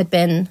 She had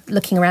been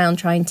looking around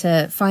trying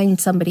to find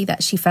somebody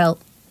that she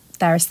felt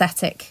their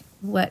aesthetic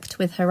worked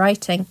with her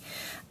writing.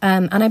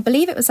 And I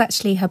believe it was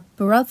actually her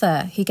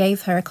brother who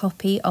gave her a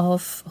copy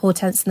of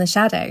Hortense in the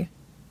Shadow.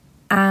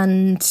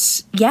 And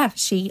yeah,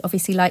 she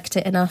obviously liked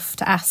it enough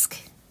to ask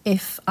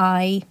if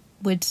I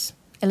would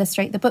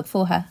illustrate the book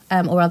for her,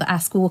 or rather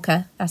ask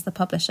Walker as the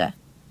publisher.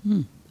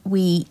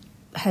 We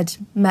had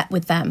met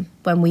with them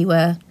when we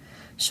were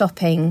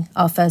shopping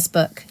our first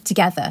book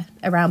together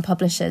around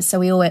publishers. So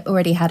we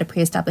already had a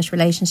pre-established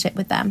relationship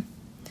with them.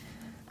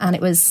 And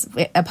it was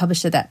a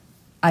publisher that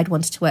I'd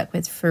wanted to work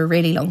with for a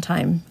really long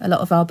time. A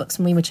lot of our books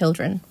when we were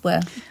children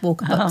were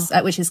Walker books,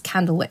 which is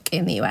Candlewick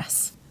in the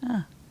US.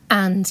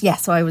 And yeah,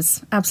 so I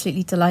was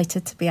absolutely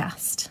delighted to be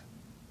asked.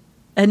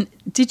 And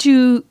did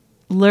you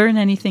learn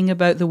anything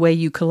about the way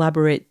you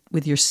collaborate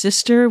with your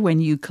sister when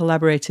you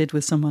collaborated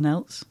with someone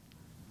else?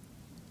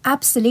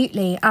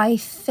 Absolutely. I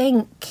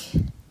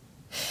think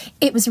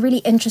It was a really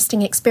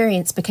interesting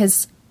experience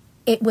because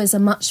it was a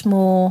much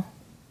more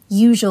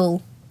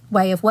usual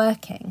way of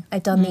working.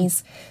 I'd done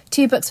these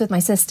 2 books with my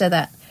sister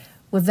that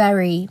were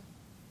very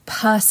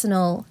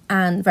personal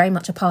and very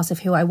much a part of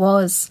who I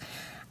was.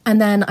 And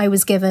then I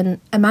was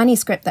given a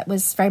manuscript that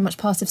was very much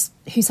part of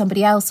who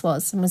somebody else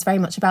was and was very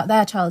much about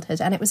their childhood.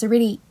 And it was a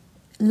really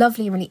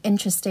lovely, really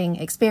interesting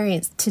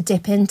experience to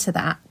dip into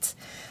that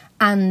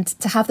and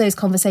to have those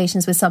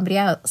conversations with somebody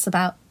else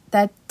about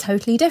their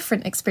totally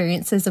different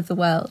experiences of the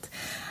world.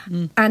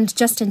 And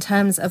just in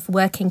terms of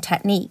working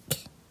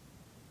technique,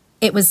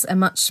 it was a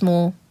much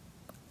more,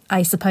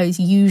 I suppose,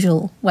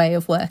 usual way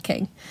of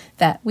working,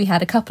 that we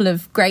had a couple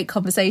of great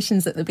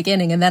conversations at the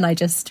beginning and then I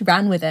just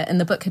ran with it, and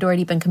the book had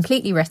already been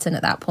completely written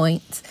at that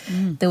point.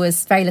 There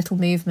was very little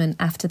movement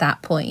after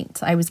that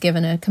point. I was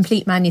given a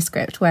complete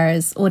manuscript,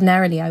 whereas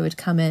ordinarily I would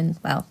come in,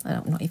 well,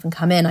 not even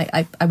come in,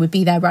 I would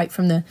be there right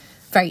from the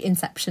very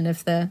inception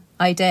of the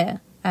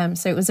idea.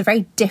 So it was a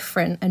very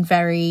different and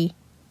very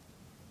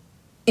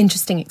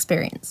interesting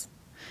experience.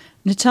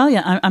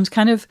 Natalia, I'm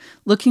kind of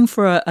looking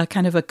for a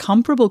kind of a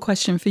comparable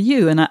question for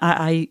you, and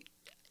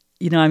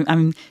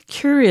I'm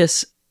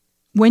curious,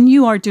 when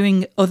you are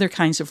doing other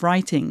kinds of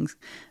writing,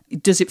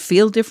 does it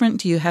feel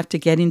different? Do you have to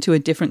get into a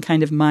different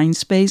kind of mind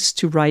space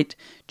to write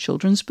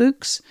children's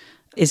books?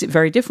 Is it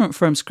very different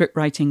from script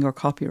writing or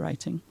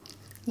copywriting?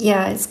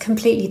 Yeah, it's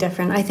completely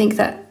different. I think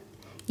that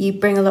you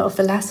bring a lot of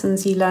the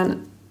lessons you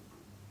learn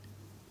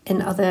in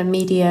other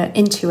media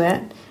into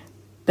it,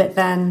 but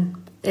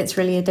then it's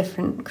really a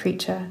different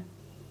creature.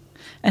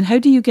 And how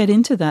do you get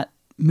into that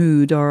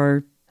mood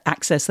or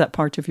access that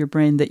part of your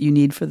brain that you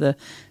need for the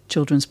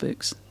children's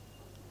books?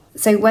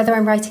 So whether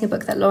I'm writing a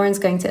book that Lauren's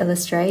going to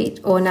illustrate,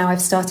 or now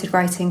I've started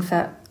writing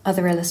for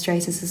other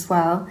illustrators as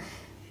well,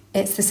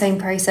 it's the same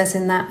process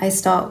in that I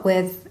start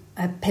with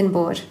a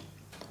pinboard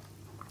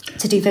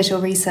to do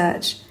visual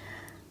research.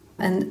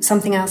 And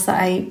something else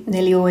that I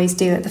nearly always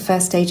do at the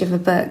first stage of a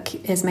book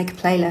is make a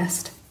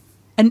playlist.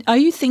 And are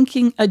you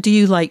thinking, do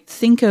you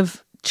think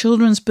of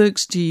children's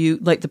books? Do you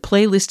like the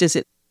playlist? Is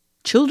it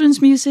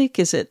children's music?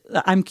 Is it,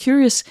 I'm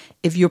curious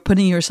if you're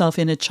putting yourself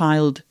in a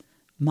child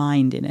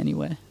mind in any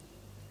way.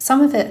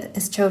 Some of it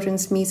is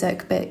children's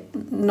music,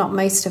 but not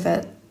most of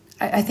it.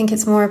 I think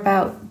it's more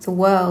about the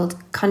world,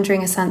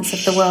 conjuring a sense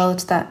of the world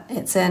that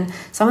it's in.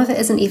 Some of it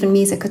isn't even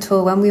music at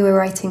all. When we were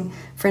writing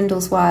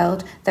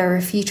Frindleswild, there were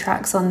a few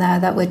tracks on there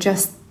that were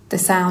just the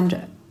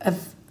sound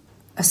of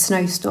a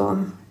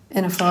snowstorm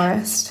in a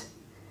forest.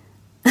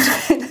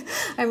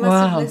 I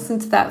must have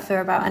listened to that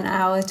for about an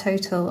hour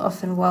total,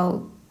 often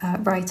while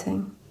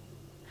writing.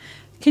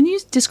 Can you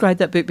describe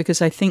that book?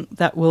 Because I think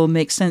that will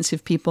make sense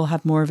if people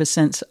have more of a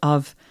sense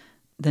of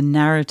the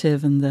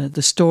narrative and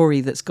the story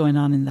that's going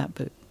on in that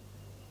book.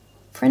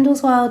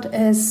 Frindleswild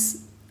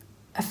is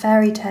a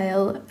fairy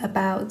tale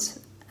about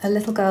a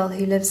little girl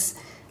who lives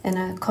in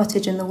a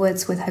cottage in the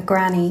woods with her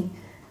granny,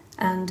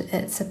 and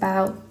it's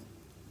about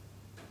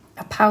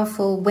a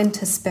powerful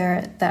winter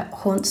spirit that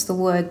haunts the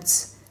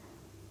woods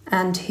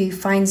and who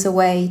finds a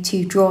way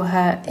to draw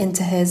her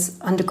into his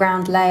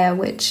underground lair,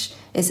 which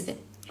is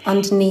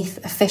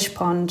underneath a fish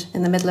pond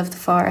in the middle of the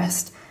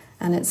forest,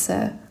 and it's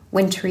a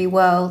wintry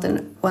world,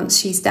 and once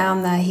she's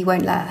down there he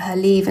won't let her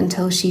leave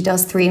until she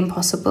does 3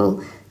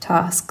 impossible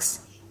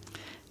tasks.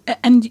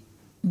 And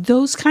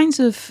those kinds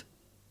of,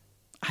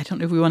 I don't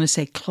know if we want to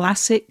say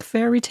classic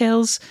fairy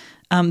tales,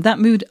 that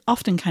mood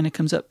often kind of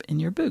comes up in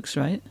your books,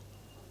 right?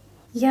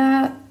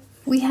 Yeah,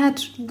 we had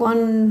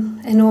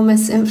one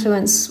enormous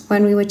influence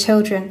when we were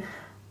children.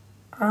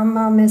 Our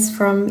mum is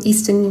from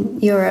Eastern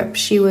Europe.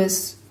 She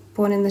was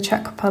born in the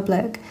Czech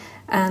Republic,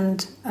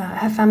 and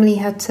her family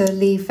had to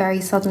leave very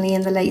suddenly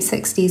in the late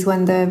 60s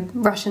when the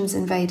Russians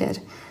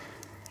invaded.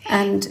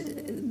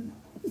 And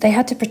they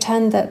had to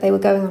pretend that they were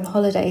going on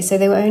holiday, so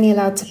they were only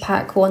allowed to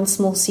pack 1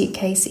 small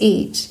suitcase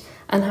each.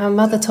 And her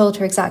mother told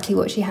her exactly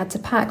what she had to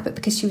pack, but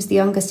because she was the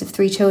youngest of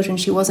 3 children,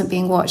 she wasn't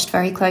being watched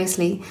very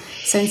closely.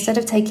 So instead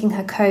of taking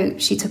her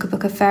coat, she took a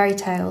book of fairy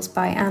tales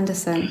by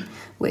Andersen,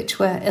 which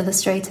were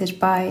illustrated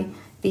by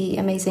the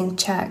amazing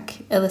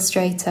Czech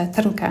illustrator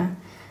Trnka.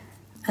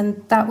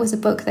 And that was a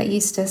book that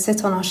used to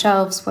sit on our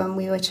shelves when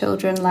we were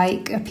children,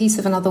 like a piece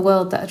of another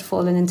world that had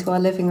fallen into our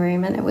living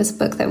room. And it was a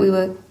book that we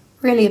were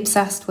really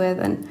obsessed with.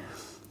 And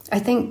I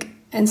think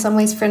in some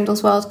ways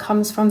Frindleswild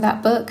comes from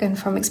that book and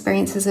from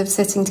experiences of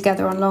sitting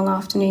together on long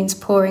afternoons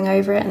poring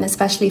over it, and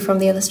especially from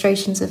the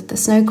illustrations of the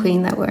Snow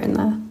Queen that were in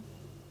there.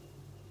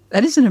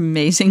 That is an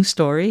amazing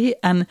story.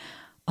 And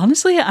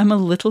honestly, I'm a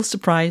little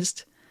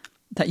surprised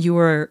that you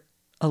were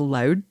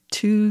allowed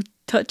to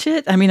touch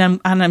it. I mean,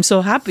 I'm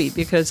so happy,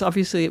 because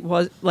obviously it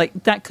was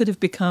like that could have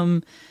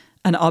become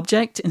an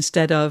object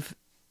instead of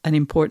an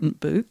important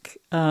book.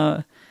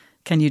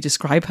 Can you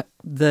describe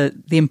the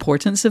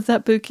importance of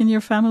that book in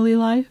your family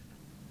life?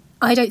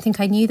 I don't think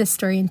I knew this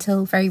story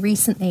until very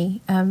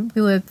recently.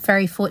 We were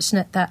very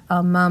fortunate that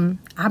our mum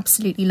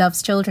absolutely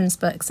loves children's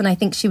books, and I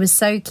think she was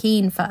so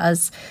keen for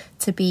us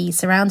to be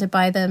surrounded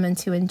by them and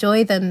to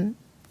enjoy them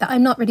that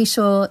I'm not really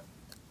sure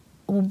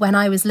when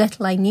I was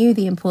little, I knew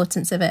the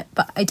importance of it,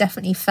 but I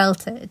definitely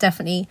felt it. It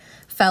definitely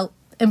felt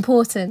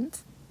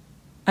important.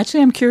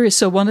 Actually, I'm curious.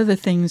 So one of the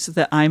things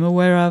that I'm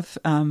aware of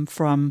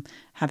from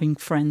having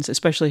friends,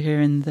 especially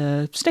here in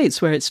the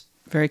States, where it's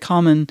very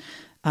common,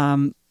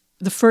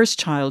 the first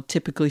child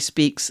typically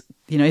speaks,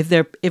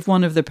 if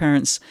one of their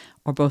parents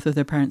or both of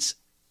their parents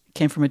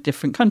came from a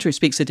different country,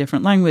 speaks a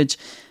different language,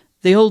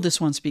 the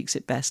oldest one speaks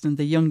it best, and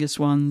the youngest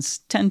ones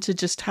tend to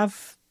just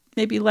have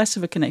maybe less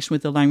of a connection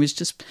with the language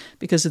just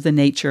because of the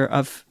nature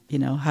of,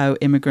 how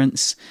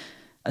immigrants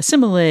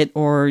assimilate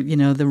or,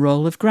 the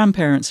role of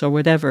grandparents or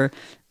whatever.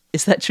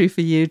 Is that true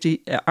for you? Do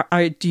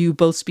you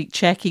both speak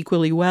Czech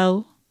equally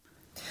well?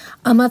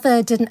 Our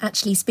mother didn't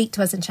actually speak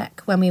to us in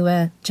Czech when we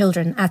were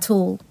children at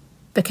all,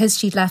 because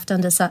she'd left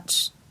under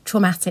such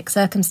traumatic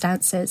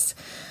circumstances,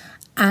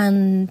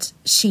 and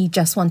she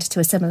just wanted to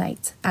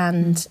assimilate,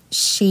 and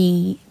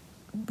she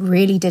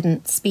really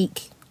didn't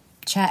speak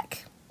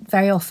Czech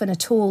very often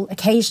at all,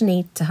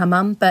 occasionally to her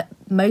mum, but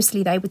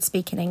mostly they would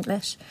speak in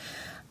English.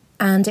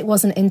 And it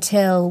wasn't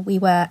until we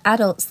were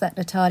adults that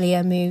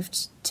Natalia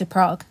moved to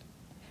Prague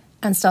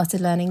and started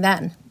learning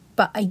then.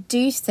 But I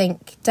do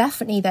think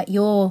definitely that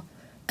you're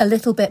a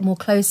little bit more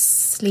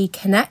closely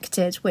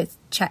connected with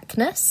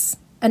Czechness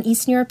and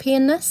Eastern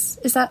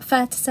Europeanness. Is that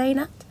fair to say,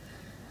 Nat?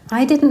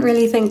 I didn't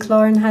really think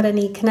Lauren had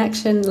any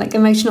connection, like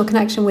emotional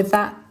connection with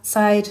that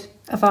side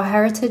of our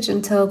heritage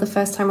until the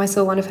first time I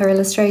saw one of her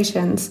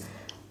illustrations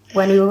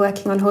when we were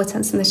working on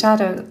Hortense in the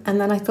Shadow. And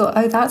then I thought,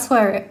 oh, that's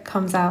where it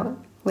comes out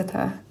with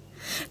her.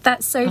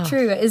 That's so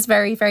true. It is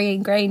very, very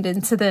ingrained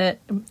into the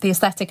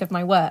aesthetic of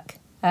my work.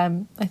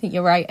 I think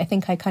you're right. I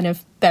think I kind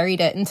of buried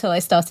it until I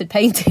started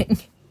painting.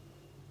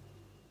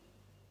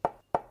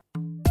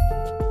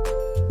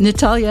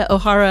 Natalia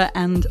O'Hara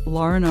and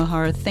Lauren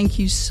O'Hara, thank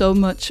you so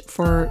much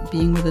for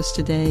being with us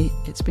today.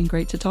 It's been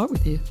great to talk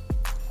with you.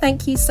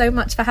 Thank you so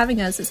much for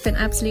having us. It's been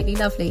absolutely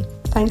lovely.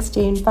 Thanks,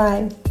 Jean.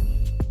 Bye.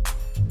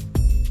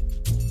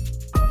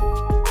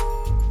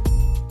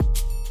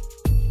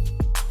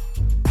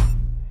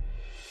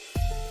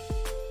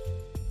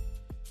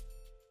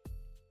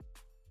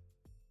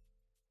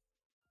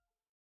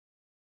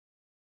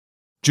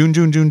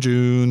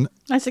 June.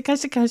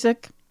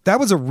 Isaac. That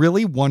was a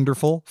really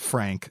wonderful,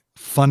 frank,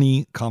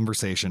 funny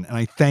conversation, and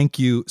I thank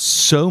you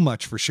so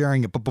much for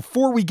sharing it. But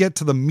before we get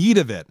to the meat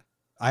of it,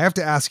 I have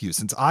to ask you,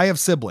 since I have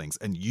siblings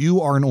and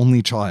you are an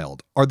only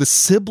child, are the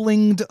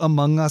siblinged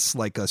among us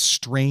like a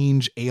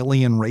strange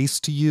alien race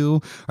to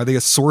you? Are they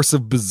a source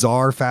of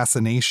bizarre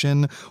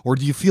fascination? Or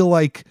do you feel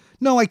like,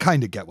 no, I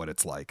kind of get what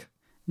it's like?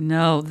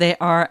 No, they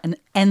are an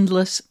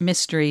endless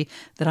mystery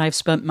that I've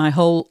spent my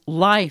whole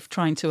life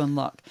trying to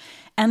unlock.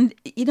 And,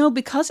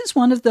 because it's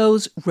one of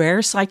those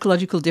rare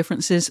psychological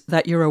differences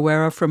that you're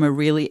aware of from a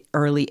really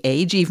early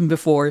age, even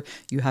before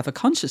you have a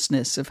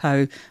consciousness of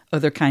how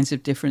other kinds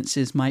of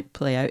differences might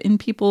play out in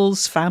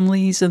people's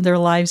families and their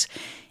lives,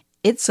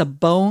 it's a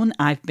bone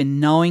I've been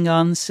gnawing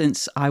on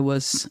since I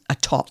was a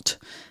tot.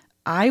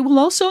 I will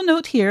also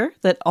note here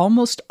that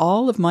almost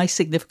all of my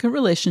significant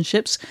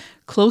relationships,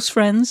 close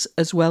friends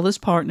as well as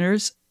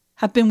partners,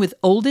 have been with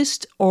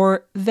oldest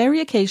or very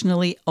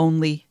occasionally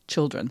only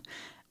children,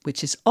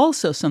 which is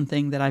also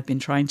something that I've been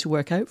trying to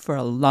work out for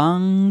a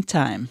long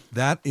time.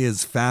 That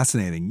is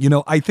fascinating.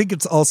 I think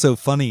it's also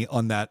funny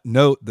on that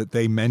note that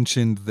they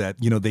mentioned that,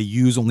 they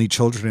use only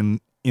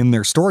children in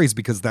their stories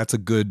because that's a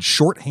good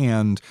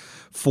shorthand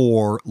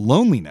for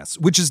loneliness,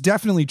 which is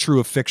definitely true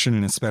of fiction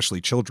and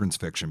especially children's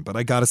fiction. But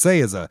I got to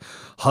say, as a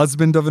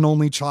husband of an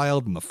only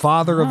child and the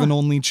father of an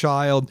only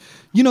child,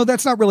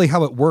 that's not really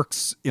how it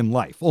works in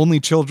life. Only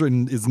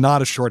children is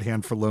not a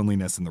shorthand for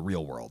loneliness in the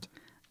real world.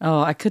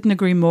 Oh, I couldn't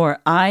agree more.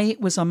 I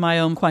was on my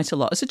own quite a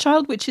lot as a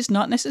child, which is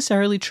not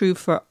necessarily true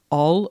for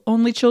all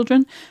only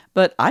children,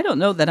 but I don't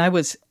know that I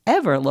was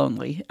ever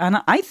lonely.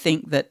 And I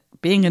think that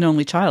being an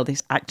only child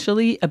is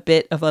actually a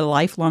bit of a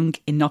lifelong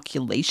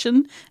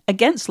inoculation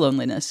against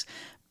loneliness.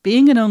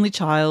 Being an only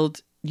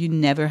child, you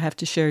never have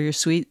to share your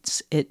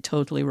sweets. It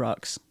totally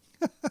rocks.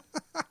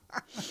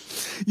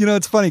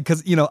 It's funny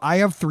because, I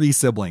have 3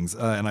 siblings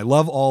and I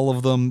love all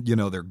of them.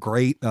 They're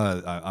great.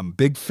 I'm a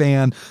big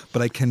fan,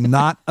 but I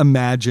cannot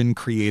imagine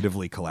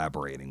creatively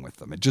collaborating with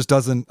them. It just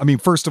doesn't. I mean,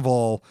 first of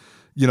all,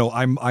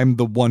 I'm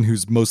the one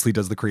who's mostly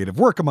does the creative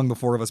work among the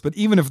 4 of us. But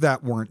even if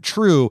that weren't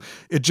true,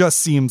 it just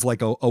seems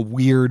like a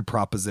weird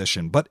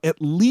proposition. But at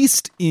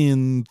least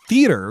in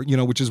theater,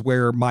 which is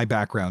where my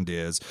background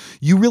is,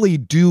 you really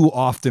do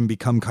often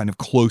become kind of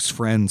close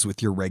friends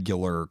with your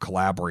regular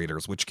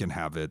collaborators, which can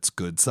have its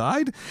good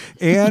side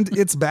and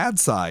its bad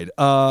side.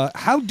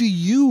 How do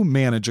you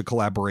manage a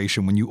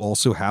collaboration when you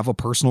also have a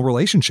personal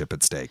relationship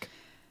at stake?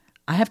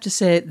 I have to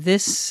say,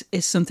 this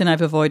is something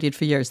I've avoided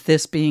for years,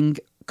 this being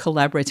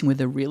collaborating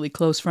with a really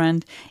close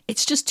friend.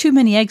 It's just too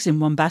many eggs in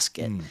one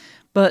basket.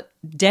 But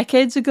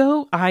decades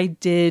ago, I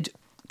did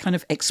kind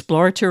of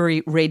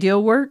exploratory radio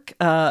work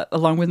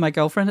along with my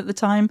girlfriend at the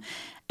time.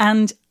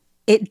 And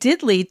it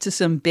did lead to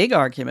some big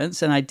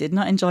arguments, and I did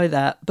not enjoy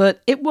that.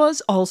 But it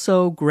was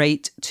also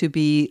great to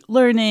be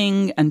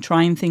learning and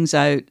trying things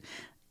out.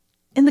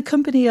 in the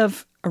company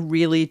of a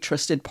really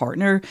trusted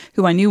partner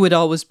who I knew would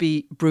always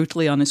be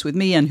brutally honest with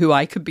me and who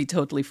I could be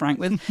totally frank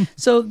with.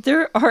 So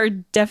there are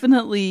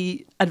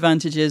definitely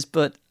advantages,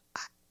 but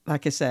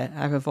like I said,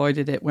 I've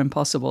avoided it when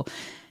possible.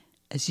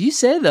 As you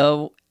say,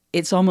 though,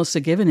 it's almost a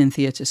given in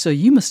theatre. So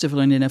you must have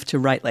learned enough to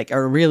write like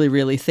a really,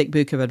 really thick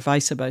book of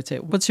advice about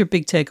it. What's your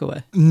big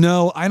takeaway?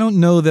 No, I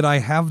don't know that I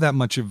have that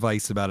much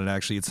advice about it,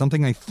 actually. It's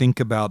something I think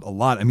about a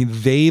lot. I mean,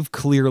 they've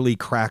clearly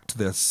cracked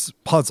this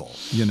puzzle,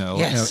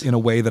 Yes. in a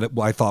way that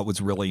I thought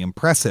was really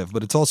impressive.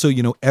 But it's also,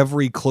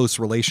 every close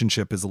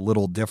relationship is a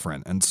little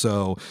different. And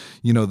so,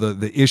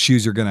 the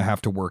issues you're going to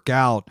have to work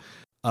out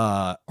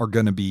are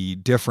going to be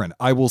different.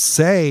 I will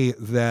say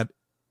that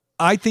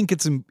I think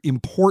it's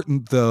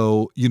important,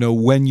 though,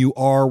 when you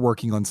are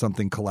working on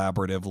something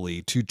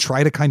collaboratively, to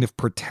try to kind of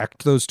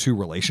protect those two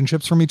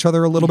relationships from each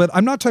other a little bit.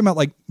 I'm not talking about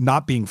like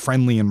not being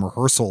friendly in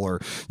rehearsal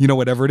or,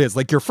 whatever it is,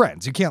 like you're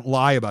friends. You can't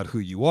lie about who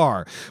you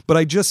are. But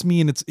I just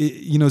mean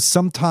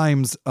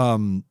sometimes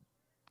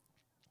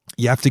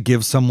you have to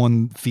give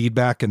someone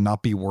feedback and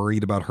not be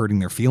worried about hurting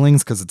their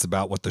feelings because it's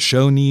about what the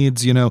show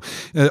needs,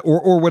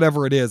 or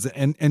whatever it is.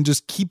 And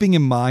just keeping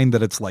in mind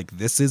that it's like,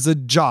 this is a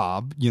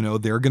job,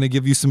 they're going to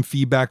give you some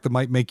feedback that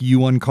might make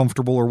you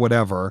uncomfortable or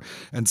whatever.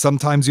 And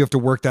sometimes you have to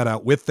work that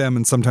out with them.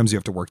 And sometimes you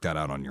have to work that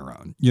out on your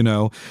own,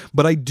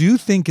 but I do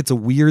think it's a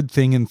weird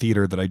thing in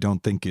theater that I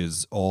don't think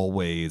is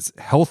always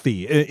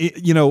healthy.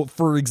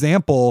 For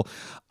example,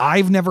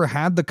 I've never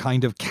had the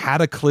kind of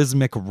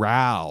cataclysmic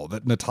row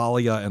that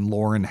Natalia and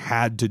Lauren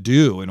had to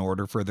do in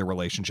order for their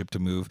relationship to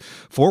move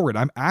forward.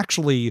 I'm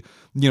actually,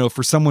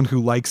 for someone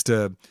who likes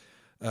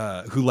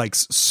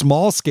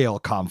small scale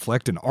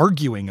conflict and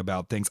arguing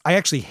about things, I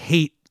actually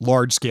hate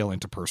large scale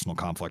interpersonal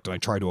conflict, and I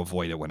try to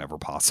avoid it whenever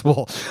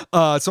possible.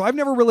 So I've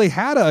never really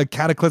had a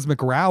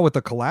cataclysmic row with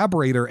a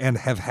collaborator and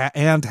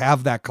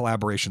have that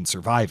collaboration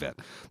survive it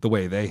the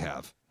way they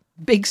have.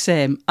 Big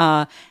same.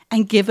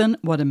 And given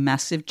what a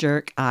massive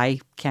jerk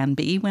I can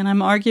be when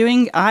I'm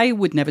arguing, I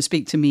would never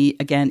speak to me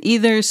again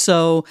either.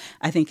 So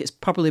I think it's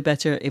probably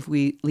better if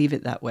we leave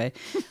it that way.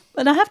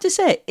 But I have to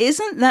say,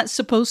 isn't that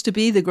supposed to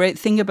be the great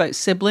thing about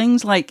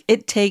siblings? Like,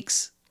 it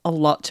takes a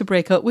lot to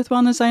break up with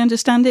one, as I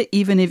understand it,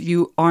 even if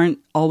you aren't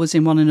always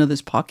in one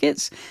another's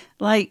pockets.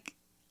 Like,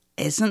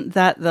 isn't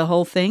that the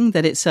whole thing?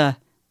 That it's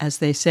as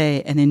they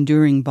say, an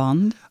enduring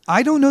bond?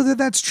 I don't know that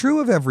that's true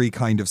of every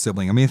kind of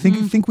sibling. I mean, I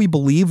think we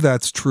believe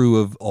that's true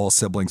of all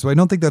siblings, but I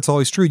don't think that's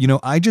always true.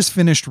 I just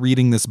finished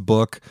reading this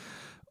book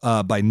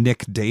by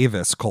Nick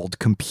Davis called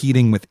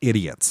Competing with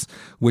Idiots,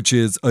 which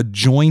is a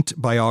joint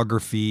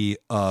biography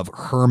of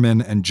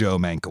Herman and Joe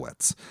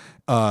Mankiewicz.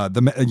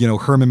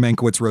 Herman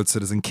Mankiewicz wrote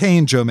Citizen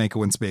Kane. Joe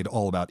Mankiewicz made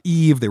All About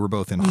Eve. They were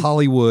both in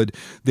Hollywood.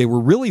 They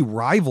were really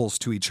rivals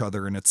to each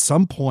other, and at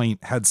some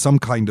point had some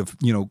kind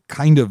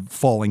of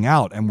falling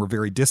out and were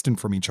very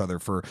distant from each other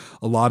for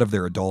a lot of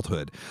their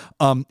adulthood.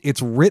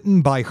 It's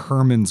written by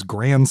Herman's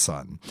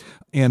grandson,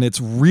 and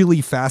it's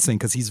really fascinating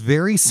because he's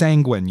very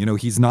sanguine.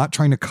 He's not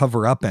trying to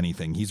cover up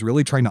anything. He's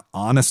really trying to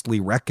honestly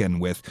reckon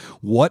with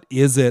what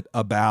is it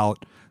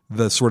about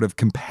the sort of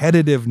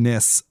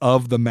competitiveness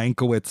of the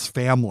Mankiewicz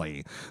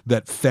family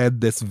that fed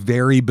this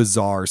very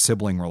bizarre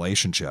sibling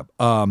relationship.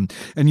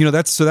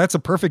 That's a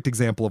perfect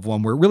example of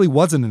one where it really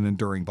wasn't an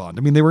enduring bond.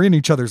 I mean, they were in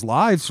each other's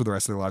lives for the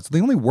rest of their lives.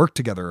 They only worked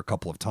together a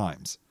couple of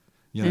times.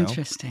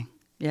 Interesting.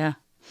 Yeah.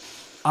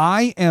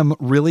 I am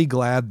really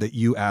glad that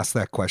you asked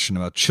that question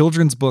about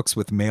children's books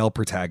with male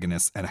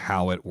protagonists and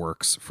how it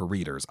works for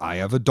readers. I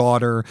have a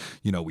daughter.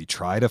 We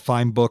try to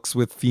find books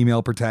with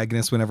female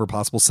protagonists whenever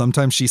possible.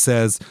 Sometimes she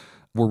says,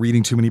 we're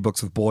reading too many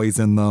books with boys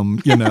in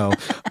them,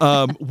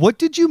 What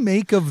did you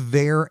make of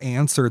their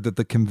answer that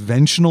the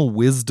conventional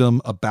wisdom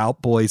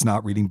about boys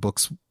not reading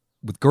books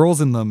with girls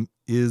in them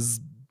is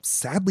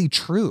sadly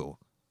true?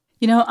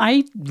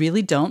 I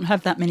really don't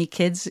have that many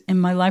kids in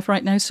my life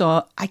right now,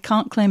 so I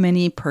can't claim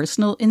any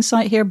personal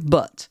insight here,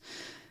 but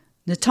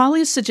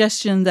Natalia's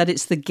suggestion that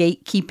it's the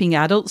gatekeeping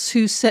adults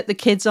who set the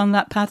kids on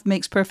that path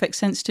makes perfect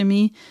sense to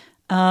me.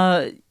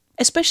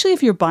 Especially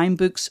if you're buying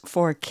books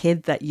for a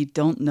kid that you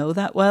don't know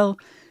that well.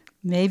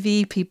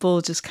 Maybe people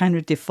just kind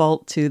of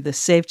default to the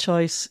safe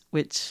choice,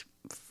 which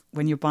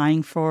when you're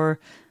buying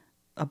for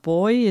a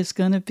boy is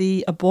going to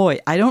be a boy.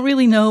 I don't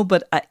really know,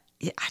 but I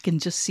can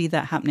just see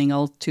that happening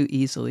all too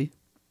easily.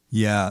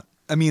 Yeah.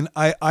 I mean,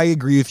 I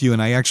agree with you,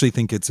 and I actually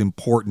think it's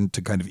important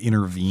to kind of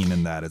intervene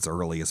in that as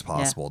early as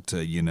possible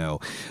to,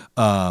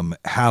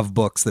 have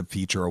books that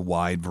feature a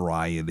wide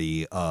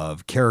variety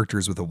of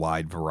characters with a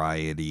wide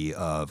variety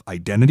of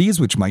identities,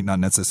 which might not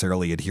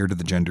necessarily adhere to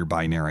the gender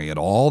binary at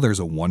all. There's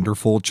a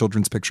wonderful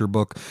children's picture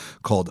book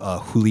called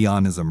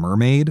Julian is a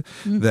Mermaid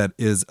that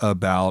is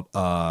about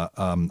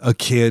a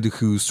kid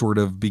who sort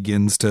of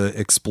begins to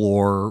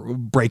explore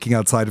breaking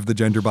outside of the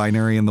gender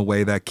binary and the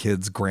way that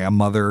kid's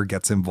grandmother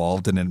gets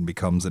involved in it and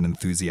becomes an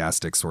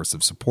enthusiastic source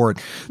of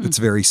support. That's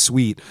very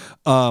sweet.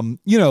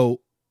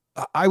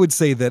 I would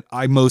say that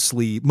most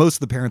of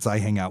the parents I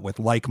hang out with,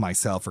 like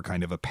myself, are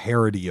kind of a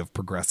parody of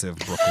progressive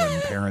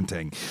Brooklyn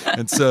parenting.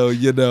 And so,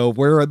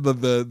 where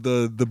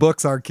the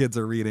books our kids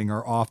are reading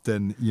are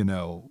often,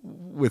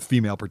 with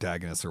female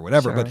protagonists or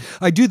whatever. Sure. But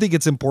I do think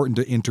it's important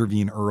to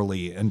intervene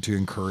early and to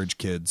encourage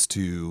kids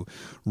to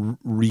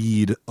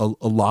read a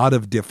lot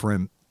of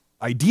different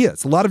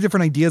ideas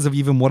of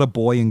even what a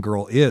boy and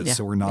girl is. Yeah.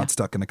 So we're not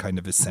stuck in a kind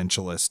of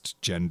essentialist,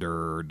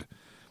 gendered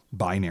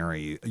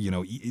binary.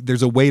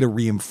 There's a way to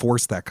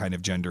reinforce that kind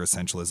of gender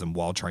essentialism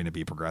while trying to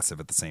be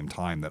progressive at the same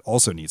time that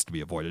also needs to be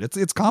avoided.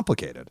 It's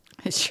complicated.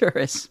 It sure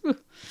is.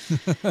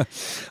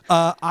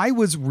 I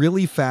was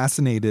really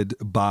fascinated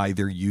by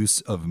their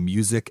use of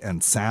music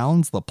and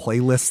sounds, the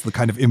playlists, the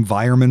kind of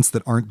environments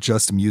that aren't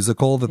just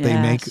musical that they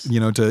make,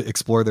 to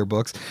explore their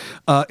books.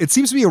 It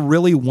seems to be a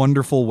really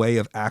wonderful way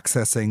of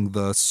accessing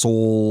the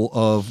soul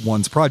of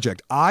one's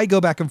project. I go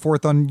back and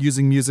forth on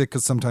using music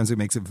because sometimes it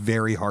makes it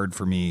very hard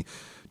for me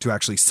to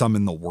actually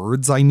summon the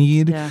words I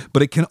need. Yeah.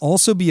 But it can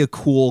also be a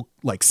cool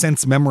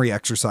sense memory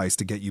exercise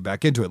to get you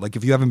back into it. Like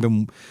if you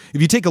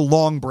take a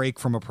long break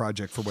from a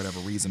project for whatever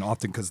reason,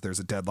 often because there's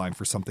a deadline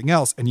for something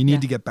else and you need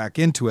to get back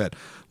into it,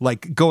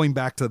 going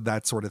back to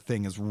that sort of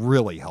thing is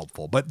really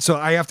helpful. But so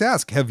I have to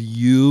ask, have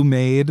you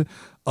made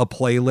a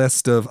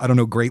playlist of,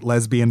 great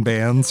lesbian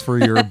bands for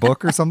your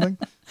book or something?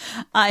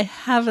 I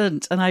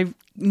haven't. And I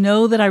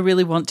know that I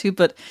really want to,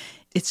 but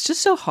it's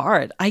just so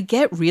hard. I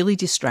get really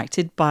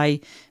distracted by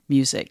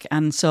music.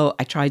 And so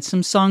I tried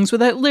some songs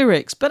without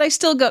lyrics, but I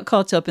still got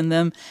caught up in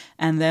them.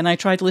 And then I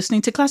tried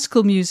listening to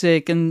classical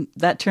music, and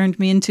that turned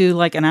me into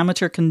an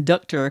amateur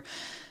conductor.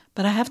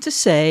 But I have to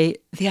say,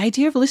 the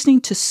idea of listening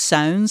to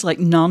sounds,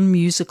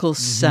 non-musical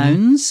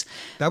sounds.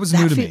 That was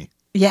new to me.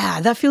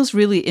 Yeah, that feels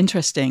really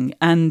interesting.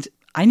 And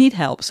I need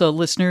help. So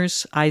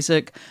listeners,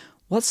 Isaac,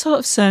 what sort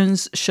of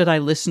sounds should I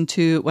listen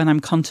to when I'm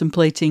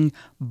contemplating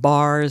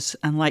bars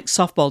and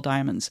softball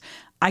diamonds?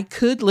 I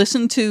could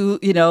listen to,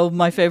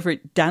 my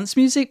favorite dance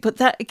music, but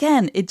that,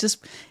 again, it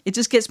just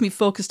gets me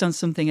focused on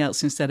something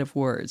else instead of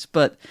words.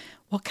 But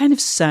what kind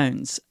of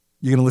sounds?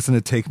 You're going to listen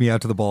to Take Me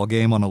Out to the Ball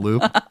Game on a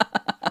loop?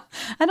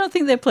 I don't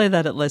think they play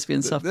that at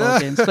lesbian softball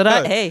games, but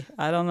I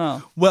don't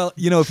know. Well,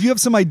 if you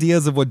have some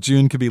ideas of what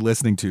June could be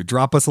listening to,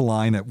 drop us a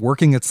line at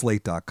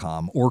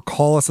working@slate.com or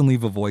call us and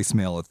leave a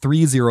voicemail at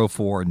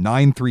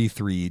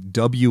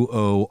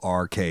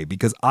 304-933-WORK,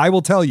 because I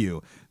will tell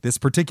you, this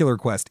particular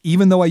request,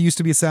 even though I used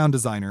to be a sound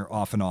designer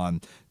off and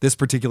on, this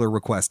particular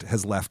request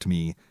has left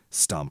me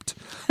stumped.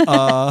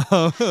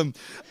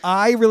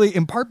 I really,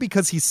 in part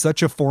because he's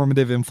such a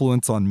formative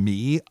influence on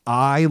me,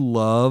 I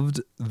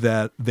loved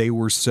that they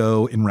were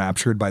so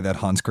enraptured by that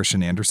Hans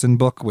Christian Andersen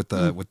book with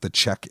the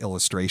Czech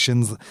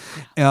illustrations.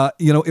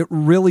 It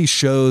really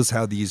shows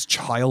how these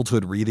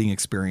childhood reading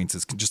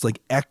experiences can just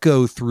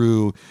echo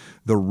through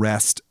the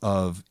rest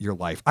of your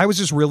life. I was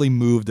just really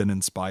moved and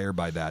inspired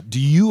by that. Do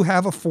you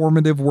have a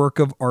formative work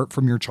of art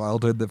from your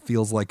childhood that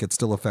feels like it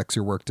still affects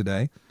your work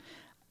today?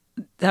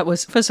 That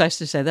was, first I have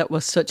to say, that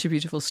was such a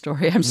beautiful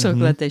story. I'm so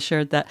glad they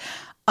shared that.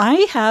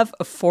 I have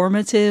a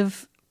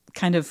formative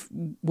kind of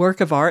work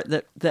of art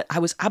that I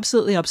was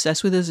absolutely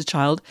obsessed with as a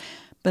child,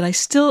 but I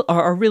still,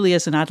 or really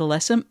as an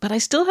adolescent, but I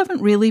still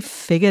haven't really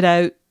figured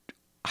out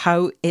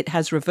how it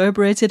has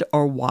reverberated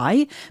or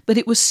why, but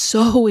it was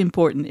so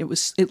important.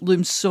 It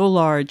looms so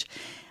large.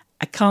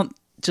 I can't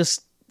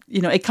just,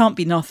 it can't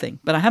be nothing,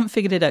 but I haven't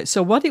figured it out.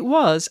 So what it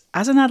was,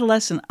 as an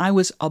adolescent, I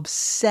was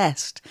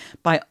obsessed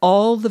by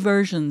all the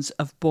versions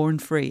of Born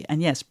Free.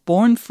 And yes,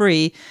 Born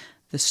Free,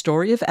 the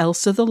story of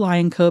Elsa the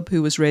lion cub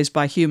who was raised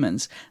by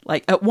humans.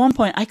 At one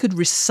point, I could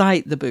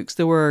recite the books.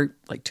 There were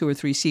 2 or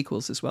 3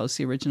 sequels as well as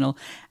the original.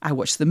 I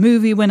watched the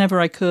movie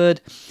whenever I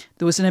could.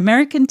 There was an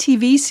American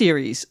TV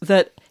series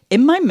that,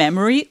 in my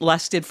memory,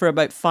 lasted for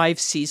about 5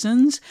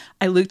 seasons.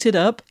 I looked it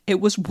up. It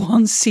was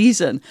 1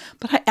 season.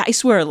 But I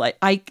swear,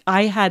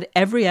 I had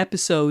every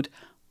episode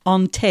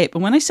on tape.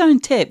 And when I say on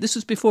tape, this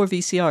was before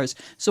VCRs.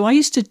 So I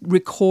used to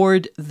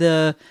record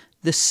the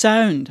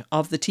sound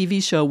of the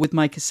TV show with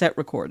my cassette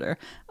recorder.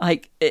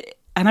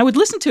 And I would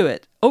listen to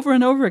it over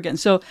and over again.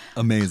 So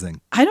amazing.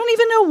 I don't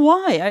even know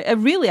why.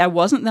 I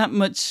wasn't that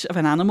much of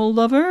an animal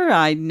lover.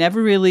 I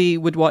never really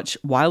would watch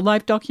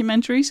wildlife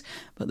documentaries,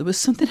 but there was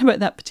something about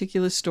that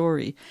particular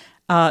story.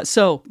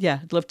 So yeah,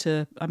 I'd love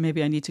to,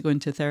 maybe I need to go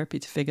into therapy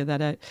to figure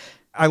that out.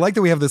 I like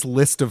that we have this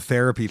list of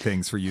therapy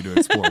things for you to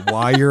explore.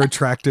 Why you're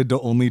attracted to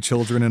only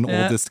children and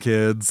oldest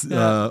kids.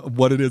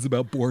 What it is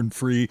about Born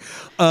Free.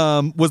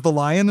 Was the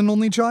lion an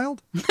only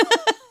child?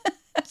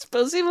 I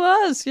suppose he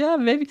was. Yeah,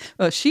 maybe.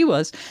 Well, she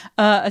was.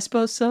 I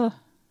suppose so.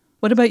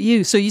 What about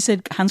you? So you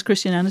said Hans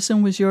Christian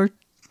Andersen was your...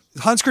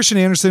 Hans Christian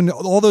Andersen,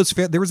 all those...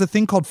 there was a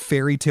thing called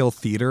Fairy Tale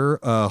Theater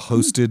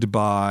hosted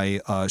by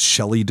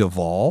Shelley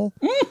Duvall.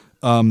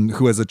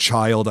 who as a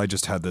child I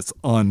just had this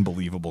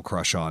unbelievable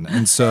crush on.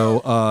 And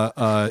so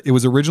it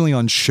was originally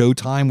on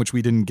Showtime, which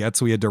we didn't get,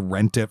 so we had to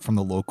rent it from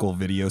the local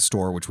video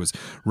store, which was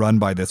run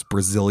by this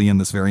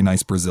very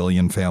nice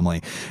Brazilian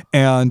family.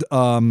 And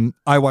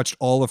I watched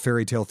all of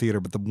Fairy Tale Theater,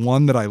 but the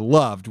one that I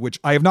loved, which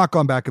I have not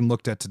gone back and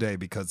looked at today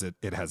because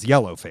it has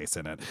Yellowface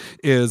in it,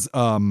 is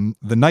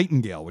The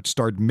Nightingale, which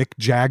starred Mick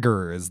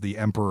Jagger as the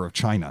Emperor of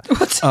China.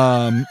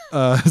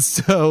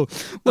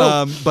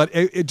 But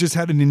it just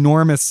had an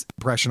enormous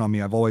impression on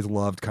me. I've always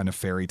loved kind of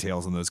fairy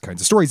tales and those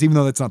kinds of stories, even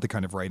though that's not the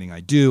kind of writing I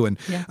do. And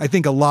I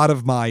think a lot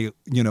of my,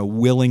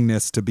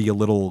 willingness to be a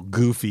little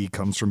goofy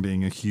comes from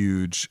being a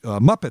huge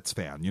Muppets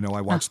fan.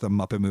 I watched the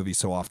Muppet movie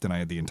so often I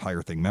had the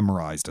entire thing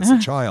memorized as a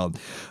child.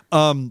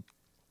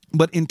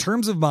 But in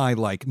terms of my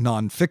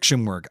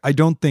nonfiction work, I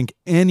don't think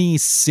any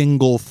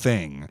single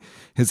thing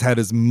has had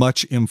as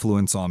much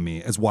influence on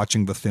me as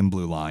watching The Thin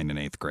Blue Line in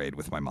 8th grade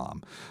with my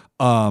mom.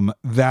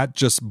 That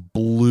just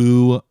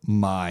blew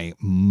my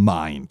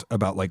mind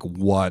about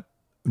what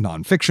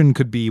nonfiction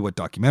could be, what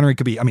documentary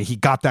could be. I mean, he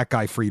got that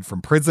guy freed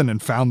from prison and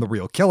found the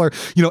real killer,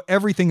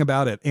 everything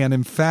about it. And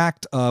in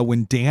fact,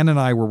 when Dan and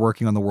I were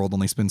working on The World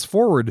Only Spins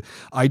Forward,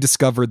 I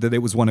discovered that it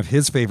was one of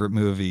his favorite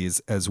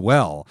movies as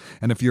well.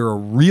 And if you're a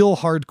real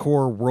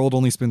hardcore World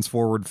Only Spins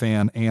Forward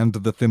fan and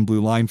The Thin Blue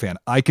Line fan,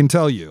 I can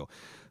tell you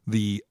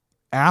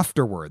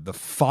afterward, the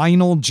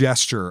final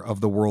gesture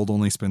of The World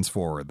Only Spins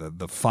Forward,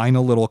 the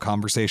final little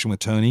conversation with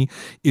Tony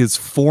is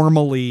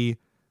formally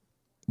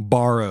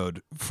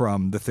borrowed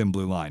from The Thin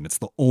Blue Line. It's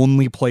the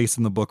only place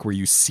in the book where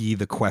you see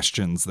the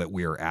questions that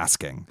we're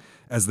asking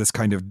as this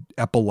kind of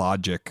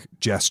epilogic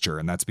gesture.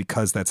 And that's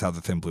because that's how The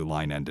Thin Blue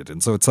Line ended.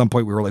 And so at some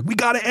point we were like, we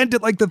got to end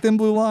it like The Thin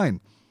Blue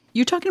Line.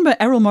 You're talking about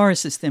Errol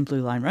Morris's Thin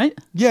Blue Line, right?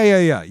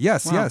 Yeah.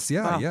 Yes. Wow.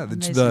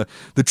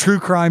 The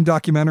true crime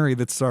documentary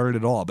that started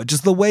it all. But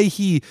just the way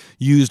he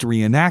used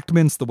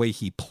reenactments, the way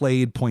he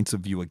played points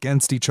of view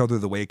against each other,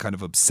 the way it kind of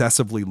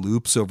obsessively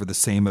loops over the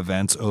same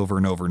events over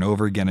and over and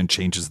over again and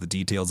changes the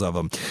details of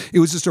them. It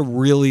was just a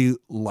really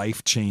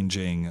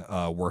life-changing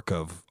work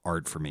of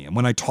art for me. And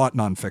when I taught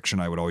nonfiction,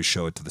 I would always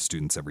show it to the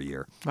students every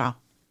year. Wow.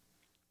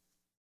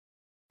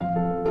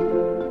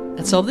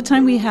 That's all the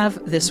time we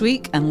have this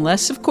week,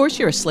 unless, of course,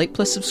 you're a Slate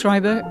Plus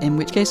subscriber, in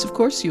which case, of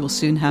course, you will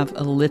soon have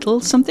a little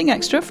something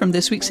extra from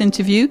this week's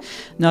interview.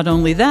 Not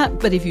only that,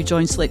 but if you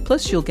join Slate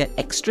Plus, you'll get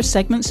extra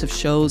segments of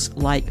shows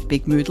like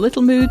Big Mood,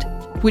 Little Mood,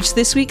 which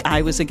this week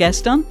I was a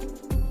guest on.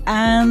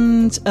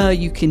 And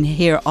you can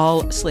hear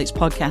all Slate's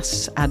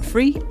podcasts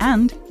ad-free,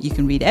 and you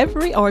can read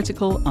every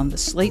article on the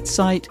Slate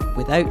site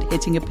without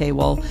hitting a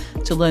paywall.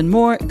 To learn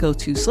more, go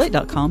to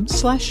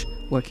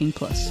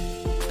slate.com/workingplus.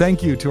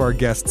 Thank you to our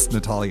guests,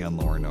 Natalia and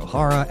Lauren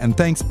O'Hara, and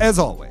thanks, as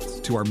always,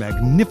 to our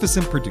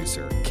magnificent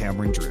producer,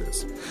 Cameron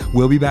Drews.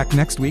 We'll be back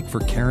next week for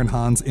Karen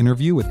Hahn's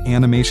interview with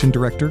animation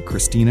director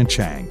Christina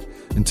Chang.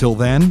 Until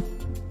then,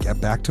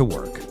 get back to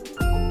work.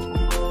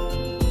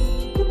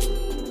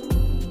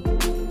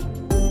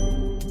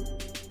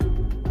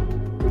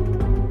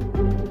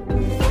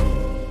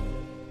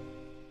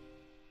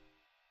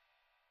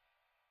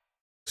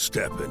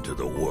 Step into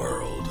the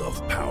world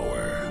of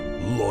power,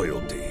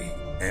 loyalty,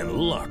 and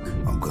luck.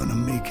 I'm gonna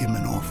make him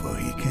an offer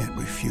he can't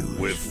refuse.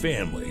 With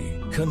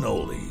family,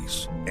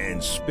 cannolis,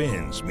 and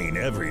spins mean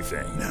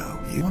everything. Now,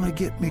 you wanna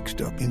get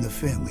mixed up in the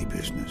family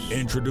business.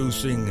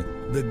 Introducing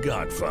The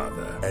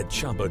Godfather at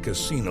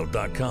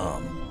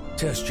ChumbaCasino.com.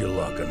 Test your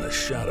luck in the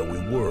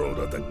shadowy world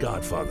of The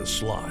Godfather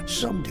slot.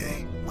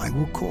 Someday, I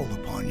will call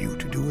upon you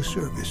to do a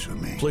service for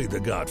me. Play The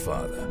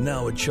Godfather,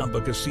 now at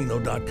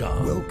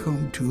ChumbaCasino.com.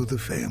 Welcome to the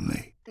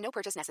family. No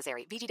purchase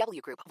necessary.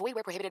 VGW Group. Void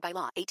where prohibited by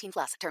law.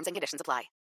 18+. Terms and conditions apply.